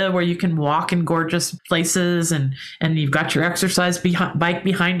to live where you can walk in gorgeous places and you've got your exercise bike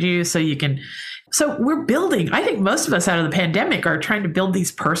behind you so you can... So we're building, I think most of us out of the pandemic are trying to build these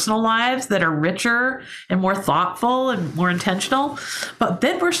personal lives that are richer and more thoughtful and more intentional, but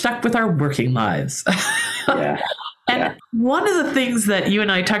then we're stuck with our working lives. Yeah. And one of the things that you and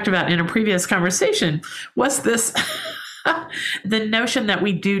I talked about in a previous conversation was this, the notion that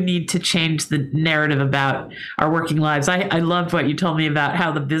we do need to change the narrative about our working lives. I loved what you told me about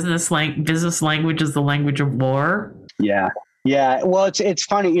how the business language is the language of war. Yeah. Yeah. Well, it's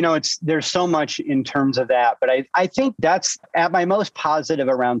funny, there's so much in terms of that, but I think that's at my most positive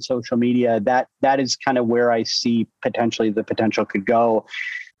around social media. That is kind of where I see the potential could go.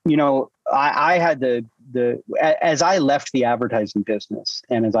 I had as I left the advertising business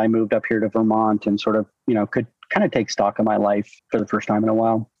and as I moved up here to Vermont and sort of, could kind of take stock of my life for the first time in a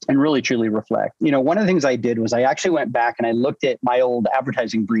while and really truly reflect. One of the things I did was I actually went back and I looked at my old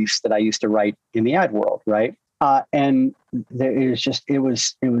advertising briefs that I used to write in the ad world, right? And it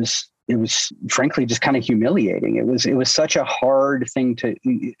was frankly just kind of humiliating. It was such a hard thing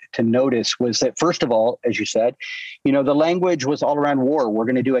to notice, was that, first of all, as you said, the language was all around war. We're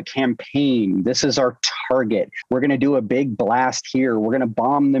going to do a campaign. This is our target. We're going to do a big blast here. We're going to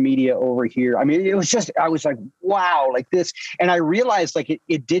bomb the media over here. I mean, it was just, I was like, wow, like this. And I realized like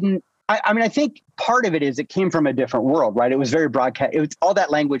it didn't, I think part of it is it came from a different world, right? It was very broadcast. It was, all that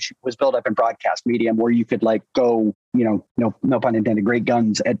language was built up in broadcast medium where you could like go, no pun intended, great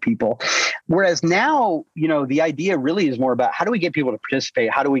guns at people. Whereas now, the idea really is more about how do we get people to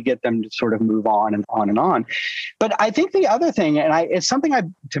participate? How do we get them to sort of move on and on and on? But I think the other thing, and it's something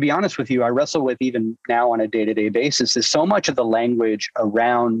to be honest with you, I wrestle with even now on a day-to-day basis, is so much of the language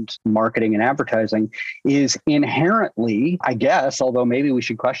around marketing and advertising is inherently, I guess, although maybe we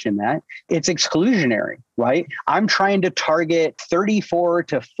should question that, it's exclusionary, right? I'm trying to target 34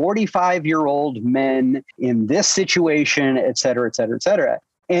 to 45-year-old men in this situation, et cetera, et cetera, et cetera.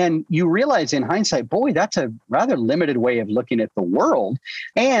 And you realize in hindsight, boy, that's a rather limited way of looking at the world.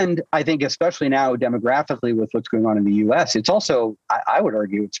 And I think especially now demographically with what's going on in the US, it's also, I would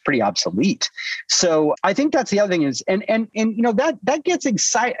argue, it's pretty obsolete. So I think that's the other thing is, and that gets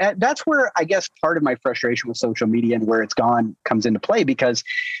exciting. That's where I guess part of my frustration with social media and where it's gone comes into play, because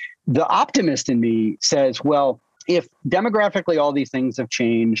the optimist in me says, well, if demographically all these things have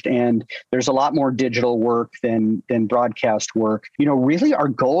changed and there's a lot more digital work than broadcast work, really our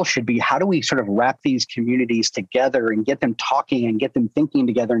goal should be how do we sort of wrap these communities together and get them talking and get them thinking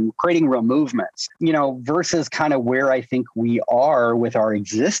together and creating real movements, versus kind of where I think we are with our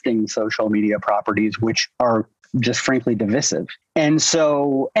existing social media properties, which are just frankly divisive. And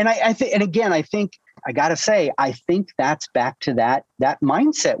so, I think I got to say, I think that's back to that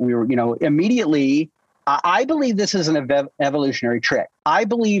mindset. We were, immediately, I believe this is an evolutionary trick. I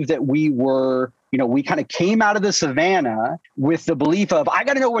believe that we were, we kind of came out of the savannah with the belief of, I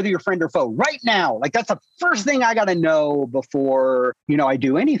got to know whether you're friend or foe right now. Like that's the first thing I got to know before, I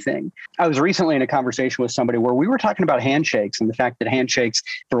do anything. I was recently in a conversation with somebody where we were talking about handshakes and the fact that handshakes,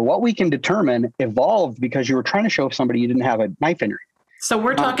 for what we can determine, evolved because you were trying to show somebody you didn't have a knife in your hand. So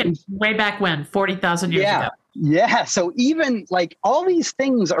we're talking way back when, 40,000 years ago. Yeah. So even like all these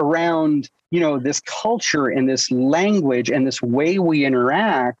things around, this culture and this language and this way we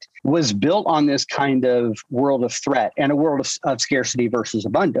interact was built on this kind of world of threat and a world of scarcity versus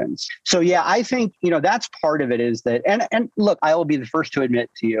abundance. So yeah, I think, that's part of it is that, and look, I will be the first to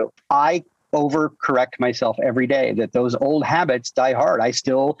admit to you, I overcorrect myself every day that those old habits die hard. I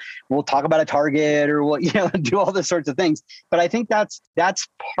still will talk about a target or will, do all those sorts of things. But I think that's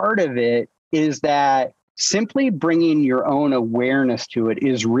part of it, is that simply bringing your own awareness to it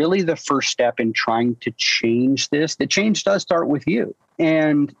is really the first step in trying to change this. The change does start with you.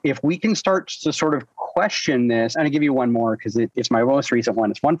 And if we can start to sort of question this, and I'll give you one more because it's my most recent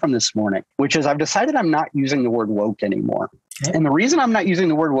one. It's one from this morning, which is I've decided I'm not using the word woke anymore. Okay. And the reason I'm not using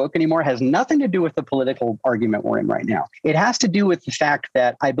the word woke anymore has nothing to do with the political argument we're in right now. It has to do with the fact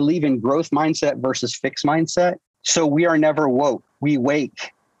that I believe in growth mindset versus fixed mindset. So we are never woke. We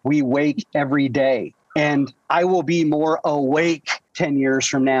wake every day. And I will be more awake 10 years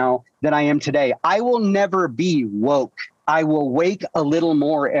from now than I am today. I will never be woke. I will wake a little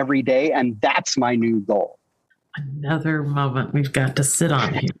more every day. And that's my new goal. Another moment we've got to sit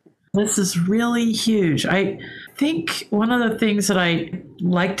on here. This is really huge. I think one of the things that I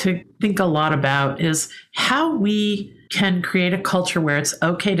like to think a lot about is how we can create a culture where it's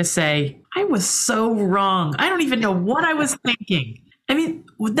okay to say, I was so wrong. I don't even know what I was thinking. I mean,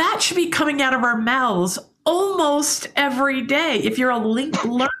 that should be coming out of our mouths almost every day. If you're a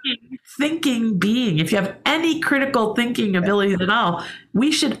learning, thinking being, if you have any critical thinking abilities at all,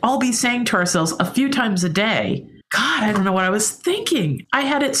 we should all be saying to ourselves a few times a day, God, I don't know what I was thinking. I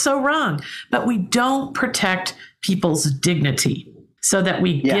had it so wrong. But we don't protect people's dignity so that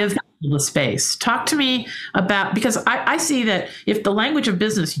we give people the space. Talk to me about, because I see that if the language of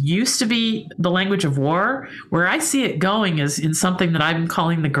business used to be the language of war, where I see it going is in something that I'm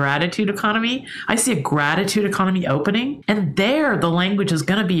calling the gratitude economy. I see a gratitude economy opening, and there the language is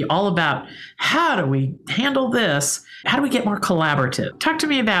going to be all about how do we handle this? How do we get more collaborative? Talk to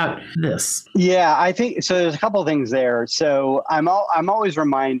me about this. Yeah, I think so. There's a couple of things there. So I'm always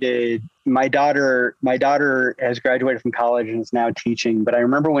reminded. My daughter has graduated from college and is now teaching. But I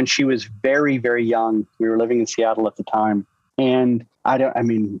remember when she was very, very young, we were living in Seattle at the time. And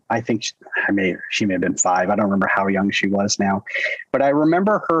I think she may have been 5. I don't remember how young she was now, but I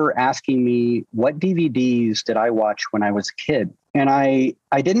remember her asking me, what DVDs did I watch when I was a kid? And I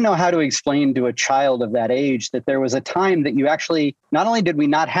didn't know how to explain to a child of that age that there was a time that you actually, not only did we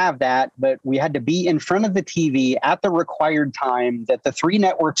not have that, but we had to be in front of the TV at the required time that the 3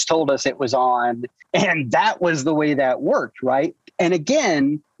 networks told us it was on. And that was the way that worked, right? And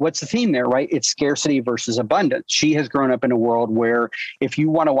again, what's the theme there, right? It's scarcity versus abundance. She has grown up in a world where if you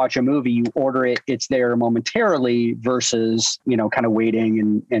want to watch a movie, you order it, it's there momentarily versus, kind of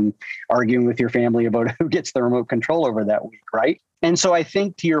waiting and arguing with your family about who gets the remote control over that week, right? And so I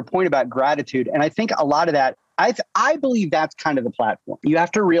think to your point about gratitude, and I think a lot of that, I believe that's kind of the platform. You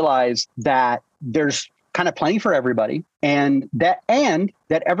have to realize that there's kind of plenty for everybody, and that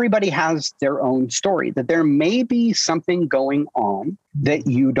everybody has their own story, that there may be something going on that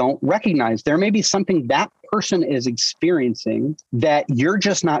you don't recognize. There may be something that person is experiencing that you're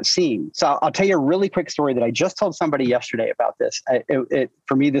just not seeing. So I'll tell you a really quick story that I just told somebody yesterday about this.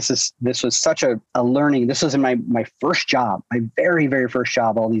 For me, this was such a learning. This was in my first job, my very, very first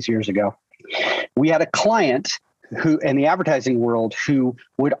job all these years ago. We had a client who in the advertising world who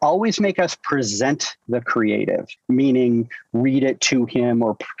would always make us present the creative, meaning read it to him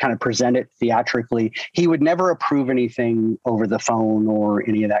or kind of present it theatrically. He would never approve anything over the phone or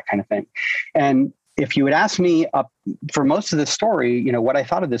any of that kind of thing. And if you would ask me for most of the story, what I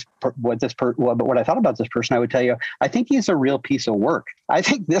thought of what I thought about this person, I would tell you, I think he's a real piece of work. I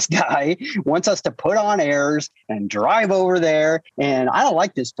think this guy wants us to put on airs and drive over there. And I don't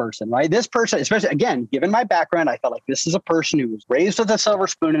like this person, right? This person, especially again, given my background, I felt like this is a person who was raised with a silver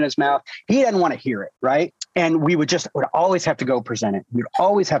spoon in his mouth. He didn't want to hear it, right? And we would always have to go present it. We'd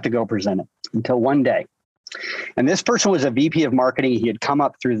always have to go present it until one day. And this person was a VP of marketing. He had come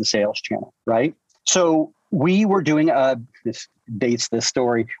up through the sales channel, right? So we were doing this dates this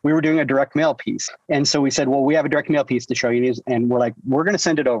story. We were doing a direct mail piece. And so we said, well, we have a direct mail piece to show you. And we're like, we're going to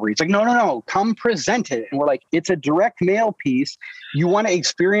send it over. He's like, no, come present it. And we're like, it's a direct mail piece. You want to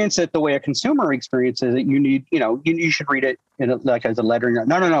experience it the way a consumer experiences it. You need, you should read it like as a letter.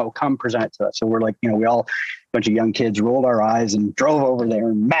 No, come present it to us. So we're like, we all, a bunch of young kids rolled our eyes and drove over there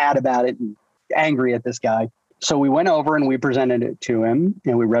and mad about it and angry at this guy. So we went over and we presented it to him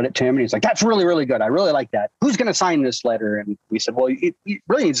and we read it to him and he's like, that's really, really good. I really like that. Who's going to sign this letter? And we said, well, it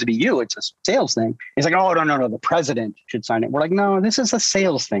really needs to be you. It's a sales thing. He's like, oh, no. The president should sign it. We're like, no, this is a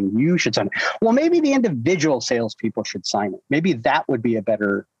sales thing. You should sign it. Well, maybe the individual salespeople should sign it. Maybe that would be a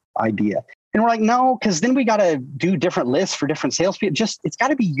better idea. And we're like, no, because then we got to do different lists for different salespeople. It's got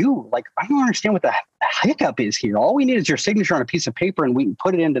to be you. Like, I don't understand what the hiccup is here. All we need is your signature on a piece of paper and we can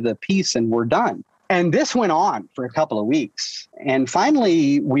put it into the piece and we're done. And this went on for a couple of weeks. And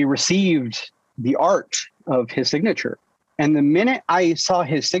finally, we received the art of his signature. And the minute I saw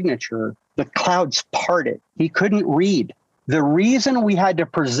his signature, the clouds parted. He couldn't read. The reason we had to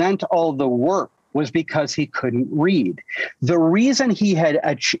present all the work was because he couldn't read. The reason he had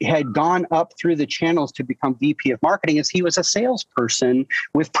gone up through the channels to become VP of marketing is he was a salesperson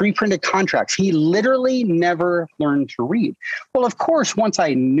with pre-printed contracts. He literally never learned to read. Well, of course, once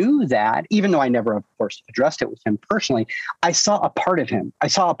I knew that, even though I never, of course, addressed it with him personally, I saw a part of him. I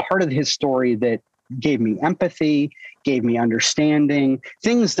saw a part of his story that gave me empathy, gave me understanding.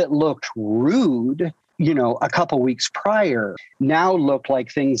 Things that looked rude, a couple weeks prior now look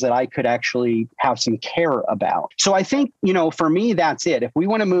like things that I could actually have some care about. So I think, for me, that's it. If we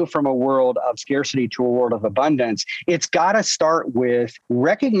want to move from a world of scarcity to a world of abundance, it's got to start with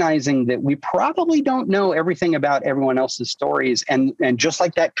recognizing that we probably don't know everything about everyone else's stories. And just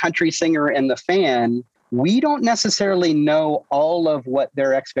like that country singer and the fan, we don't necessarily know all of what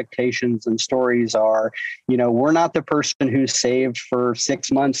their expectations and stories are. We're not the person who saved for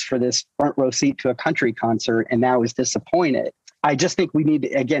 6 months for this front row seat to a country concert and now is disappointed. I just think we need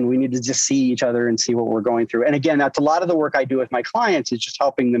to just see each other and see what we're going through. And again, that's a lot of the work I do with my clients is just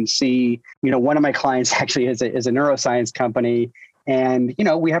helping them see, one of my clients actually is a neuroscience company. And,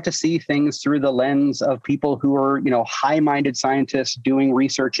 we have to see things through the lens of people who are, high-minded scientists doing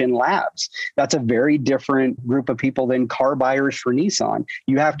research in labs. That's a very different group of people than car buyers for Nissan.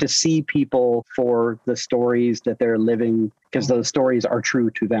 You have to see people for the stories that they're living because those stories are true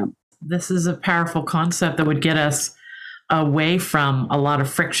to them. This is a powerful concept that would get us away from a lot of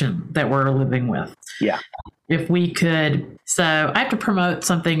friction that we're living with. Yeah. If we could, so I have to promote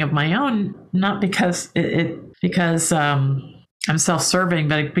something of my own, not because I'm self-serving,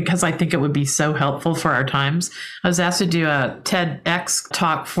 but because I think it would be so helpful for our times. I was asked to do a TEDx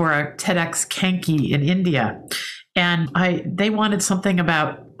talk for a TEDx Kanki in India. And they wanted something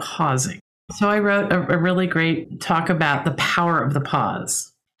about pausing. So I wrote a really great talk about the power of the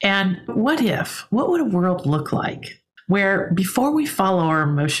pause. And what would a world look like where before we follow our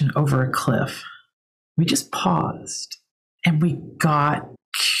emotion over a cliff, we just paused and we got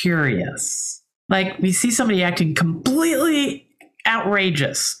curious. Like we see somebody acting completely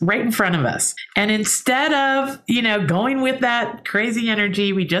outrageous right in front of us. And instead of, going with that crazy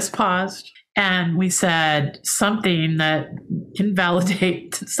energy, we just paused and we said something that can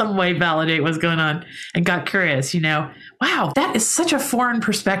some way validate what's going on and got curious, wow, that is such a foreign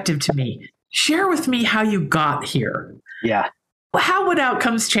perspective to me. Share with me how you got here. Yeah. How would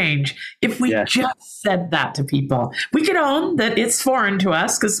outcomes change if we just said that to people? We could own that it's foreign to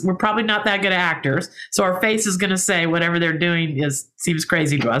us because we're probably not that good at actors. So our face is going to say whatever they're doing seems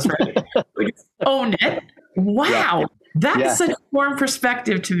crazy to us, right? We just own it. Wow. That's such a foreign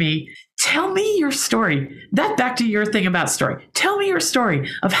perspective to me. Tell me your story. Back to your thing about story. Tell me your story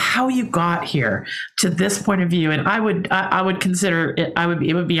of how you got here to this point of view. And I would consider it,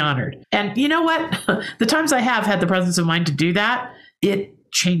 it would be honored. And you know what? The times I have had the presence of mind to do that, it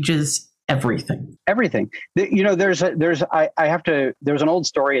changes everything. There's an old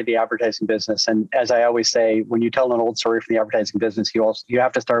story of the advertising business. And as I always say, when you tell an old story from the advertising business, you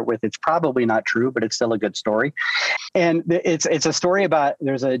have to start with, it's probably not true, but it's still a good story. And it's a story about,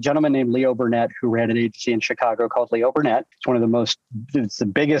 there's a gentleman named Leo Burnett who ran an agency in Chicago called Leo Burnett. It's the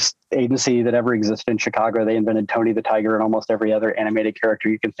biggest agency that ever existed in Chicago. They invented Tony the Tiger and almost every other animated character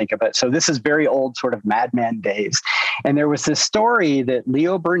you can think of it. So this is very old sort of Madman days. And there was this story that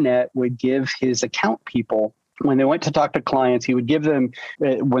Leo Burnett would give his account people when they went to talk to clients. He would give them,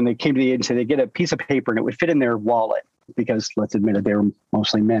 when they came to the agency, they'd get a piece of paper and it would fit in their wallet because, let's admit it, they were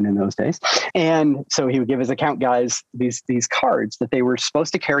mostly men in those days. And so he would give his account guys these cards that they were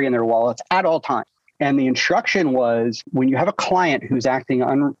supposed to carry in their wallets at all times. And the instruction was, when you have a client who's acting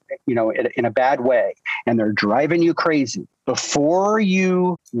in a bad way and they're driving you crazy, before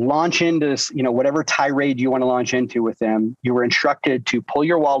you launch into whatever tirade you want to launch into with them, you were instructed to pull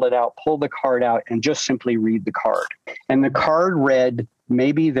your wallet out, pull the card out, and just simply read the card. And the card read,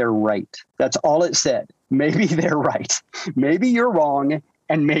 maybe they're right. That's all it said. Maybe they're right. Maybe you're wrong,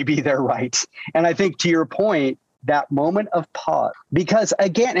 and maybe they're right. And I think to your point, that moment of pause, because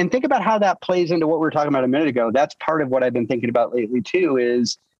again, and think about how that plays into what we were talking about a minute ago. That's part of what I've been thinking about lately too,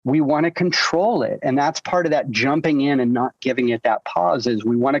 is we want to control it. And that's part of that jumping in and not giving it that pause, is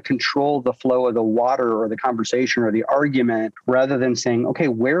we want to control the flow of the water or the conversation or the argument, rather than saying, okay,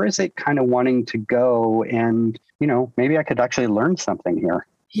 where is it kind of wanting to go? And, maybe I could actually learn something here.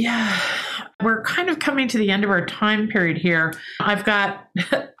 Yeah, we're kind of coming to the end of our time period here.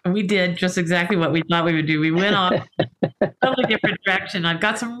 We did just exactly what we thought we would do. We went off a totally different direction. I've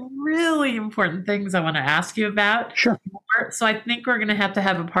got some really important things I want to ask you about. Sure. So I think we're going to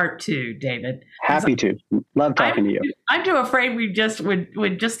have a part 2, David. Happy to. Love talking to you. I'm too afraid we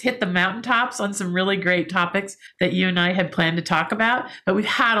would just hit the mountaintops on some really great topics that you and I had planned to talk about, but we've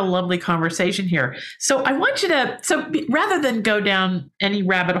had a lovely conversation here. So I want you to, rather than go down any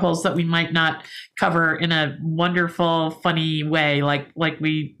rabbit holes that we might not cover in a wonderful, funny way like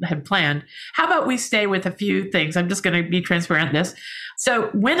we had planned, how about we stay with a few things? I'm just going to be transparent in this. So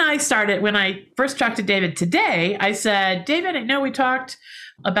when I first talked to David today, I said, David, I know we talked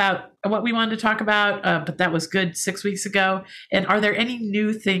about what we wanted to talk about, but that was good 6 weeks ago. And are there any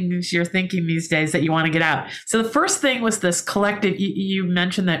new things you're thinking these days that you want to get out? So the first thing was this collective. You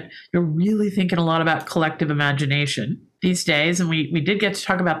mentioned that you're really thinking a lot about collective imagination these days, and we did get to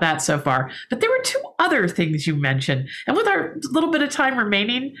talk about that so far. But there were 2 other things you mentioned, and with our little bit of time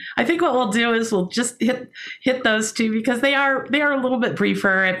remaining, I think what we'll do is we'll just hit those 2 because they are a little bit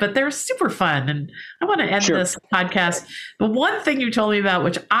briefer, but they're super fun, and I want to end this podcast. The one thing you told me about,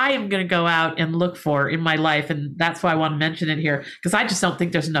 which I am going to go out and look for in my life, and that's why I want to mention it here, because I just don't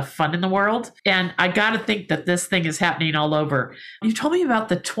think there's enough fun in the world, and I got to think that this thing is happening all over. You told me about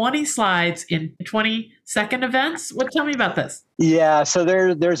the 20 slides in 20-second events. Tell me about this. Yeah, so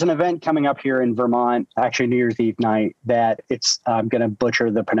there's an event coming up here in Vermont, actually New Year's Eve night, that I'm going to butcher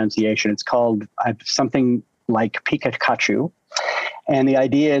the pronunciation. It's called something like Pikachu. And the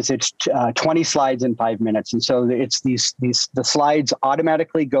idea is it's 20 slides in 5 minutes. And so it's the slides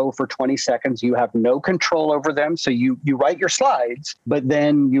automatically go for 20 seconds. You have no control over them. So you write your slides, but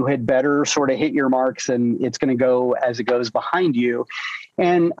then you had better sort of hit your marks and it's going to go as it goes behind you.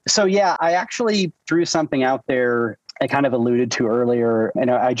 And so, yeah, I actually threw something out there I kind of alluded to earlier. And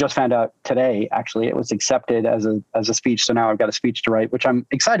I just found out today, actually, it was accepted as a speech. So now I've got a speech to write, which I'm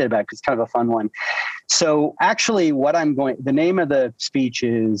excited about because it's kind of a fun one. So actually the name of the speech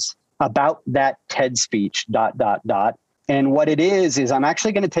is about that TED speech, ... And what it is I'm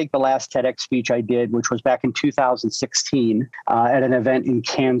actually going to take the last TEDx speech I did, which was back in 2016 at an event in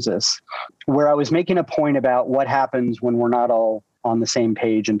Kansas, where I was making a point about what happens when we're not all on the same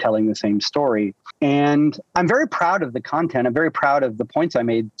page and telling the same story. And I'm very proud of the content. I'm very proud of the points I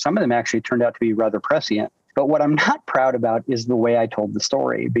made. Some of them actually turned out to be rather prescient. But what I'm not proud about is the way I told the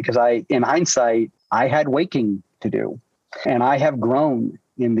story, because in hindsight, I had waking to do. And I have grown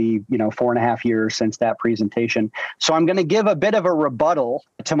in the 4.5 years since that presentation. So I'm going to give a bit of a rebuttal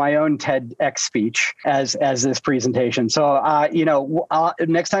to my own TEDx speech as this presentation. So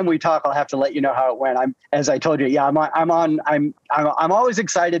next time we talk, I'll have to let you know how it went. As I told you, I'm always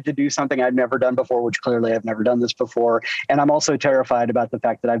excited to do something I've never done before, which clearly I've never done this before. And I'm also terrified about the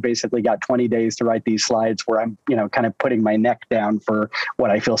fact that I've basically got 20 days to write these slides where I'm kind of putting my neck down for what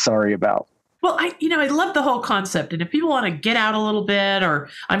I feel sorry about. Well, I love the whole concept. And if people want to get out a little bit, or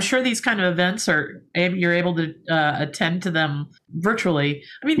I'm sure these kind of events you're able to attend to them virtually.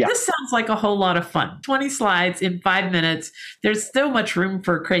 I mean, This sounds like a whole lot of fun. 20 slides in 5 minutes. There's so much room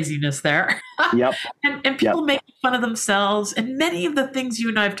for craziness there. Yep. and people making fun of themselves. And many of the things you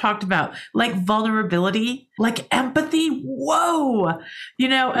and I have talked about, like vulnerability, like empathy. Whoa.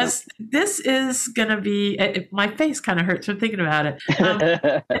 As this is going to be, my face kind of hurts from thinking about it.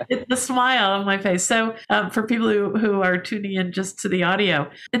 It's the smile on my face. So for people who are tuning in just to the audio.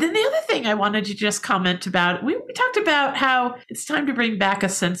 And then the other thing I wanted to just comment about, we talked about how it's time to bring back a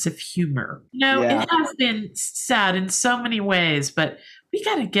sense of humor. It has been sad in so many ways, but we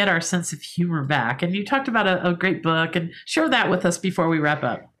got to get our sense of humor back. And you talked about a great book, and share that with us before we wrap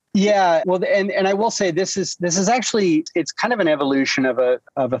up. Yeah, well, and I will say this is actually, it's kind of an evolution of a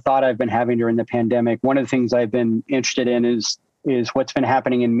thought I've been having during the pandemic. One of the things I've been interested in is what's been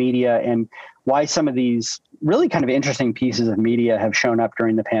happening in media and why some of these really kind of interesting pieces of media have shown up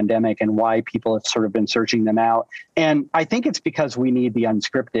during the pandemic and why people have sort of been searching them out. And I think it's because we need the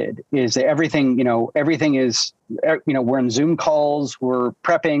unscripted. Is everything is, we're in Zoom calls, we're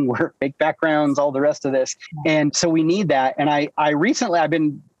prepping, we're fake backgrounds, all the rest of this. And so we need that. And I've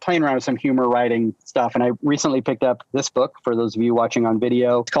been playing around with some humor writing stuff. And I recently picked up this book for those of you watching on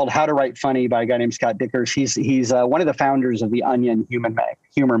video. It's called How to Write Funny by a guy named Scott Dickers. He's one of the founders of the Onion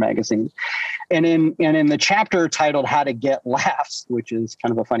humor magazine. And in the chapter titled How to Get Laughs, which is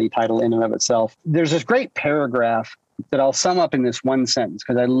kind of a funny title in and of itself, there's this great paragraph that I'll sum up in this one sentence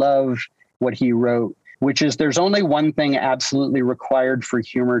because I love what he wrote, which is there's only one thing absolutely required for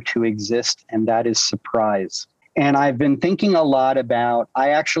humor to exist, and that is surprise. And I've been thinking a lot about,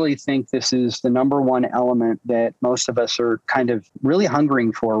 I actually think this is the number one element that most of us are kind of really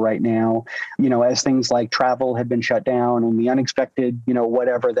hungering for right now, as things like travel have been shut down and the unexpected,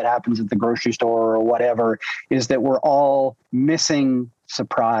 whatever that happens at the grocery store or whatever, is that we're all missing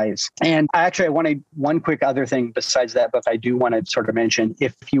surprise. And actually, I wanted one quick other thing besides that book I do want to sort of mention.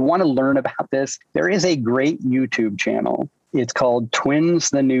 If you want to learn about this, there is a great YouTube channel. It's called Twins,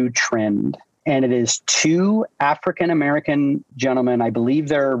 the New Trend. And it is two African-American gentlemen. I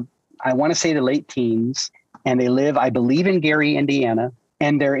believe I want to say the late teens, and they live, I believe, in Gary, Indiana.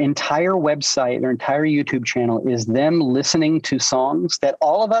 And their entire website, their entire YouTube channel is them listening to songs that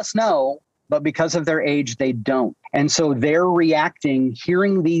all of us know, but because of their age, they don't. And so they're reacting,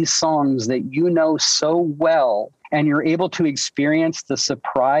 hearing these songs that you know so well, and you're able to experience the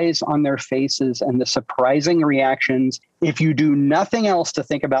surprise on their faces and the surprising reactions. If you do nothing else to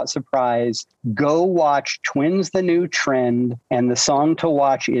think about surprise, go watch Twins, the New Trend, and the song to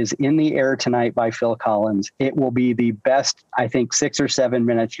watch is In the Air Tonight by Phil Collins. It will be the best, I think, 6 or 7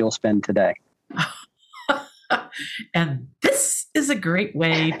 minutes you'll spend today. And this is a great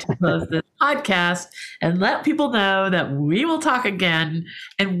way to close this podcast and let people know that we will talk again.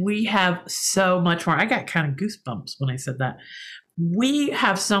 And we have so much more. I got kind of goosebumps when I said that. We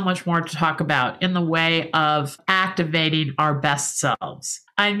have so much more to talk about in the way of activating our best selves.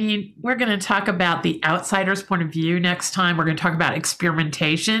 I mean, we're going to talk about the outsider's point of view next time. We're going to talk about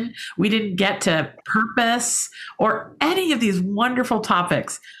experimentation. We didn't get to purpose or any of these wonderful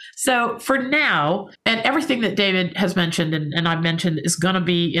topics. So for now, and everything that David has mentioned and I've mentioned is going to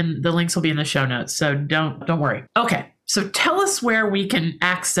be the links will be in the show notes. So don't worry. Okay. So tell us where we can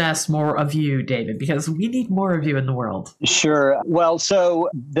access more of you, David, because we need more of you in the world. Sure. Well, so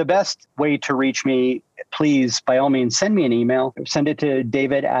the best way to reach me, please, by all means, send me an email. Send it to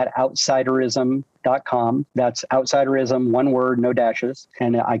david@outsiderism.com. outsiderism.com. That's outsiderism, one word, no dashes.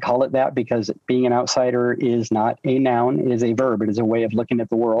 And I call it that because being an outsider is not a noun. It is a verb. It is a way of looking at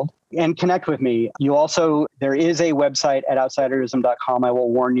the world. And connect with me. There is a website at outsiderism.com. I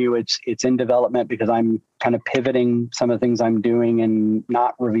will warn you, it's in development because I'm kind of pivoting some of the things I'm doing and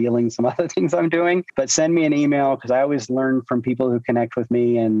not revealing some other things I'm doing. But send me an email because I always learn from people who connect with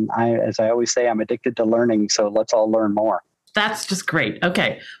me. And as I always say, I'm addicted to learning. So let's all learn more. That's just great.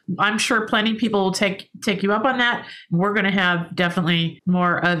 Okay. I'm sure plenty of people will take you up on that. We're going to have definitely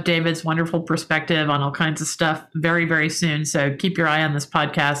more of David's wonderful perspective on all kinds of stuff very, very soon. So keep your eye on this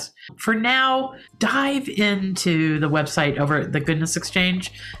podcast. For now, dive into the website over at the Goodness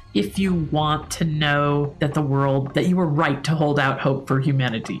Exchange if you want to know that you were right to hold out hope for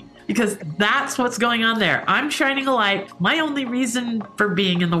humanity. Because that's what's going on there. I'm shining a light. My only reason for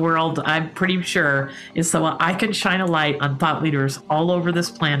being in the world, I'm pretty sure, is so I can shine a light on thought leaders all over this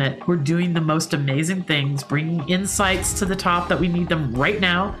planet who are doing the most amazing things, bringing insights to the top that we need them right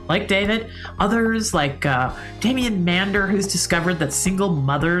now, like David. Others like Damian Mander, who's discovered that single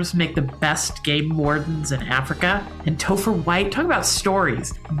mothers make the best game wardens in Africa. And Topher White, talk about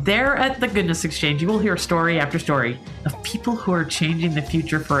stories. There at the Goodness Exchange, you will hear story after story of people who are changing the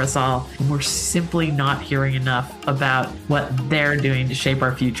future for us all. And we're simply not hearing enough about what they're doing to shape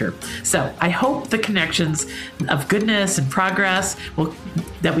our future. So I hope the connections of goodness and progress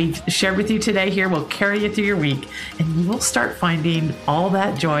that we've shared with you today here will carry you through your week, and you will start finding all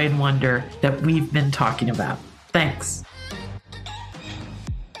that joy and wonder that we've been talking about. Thanks.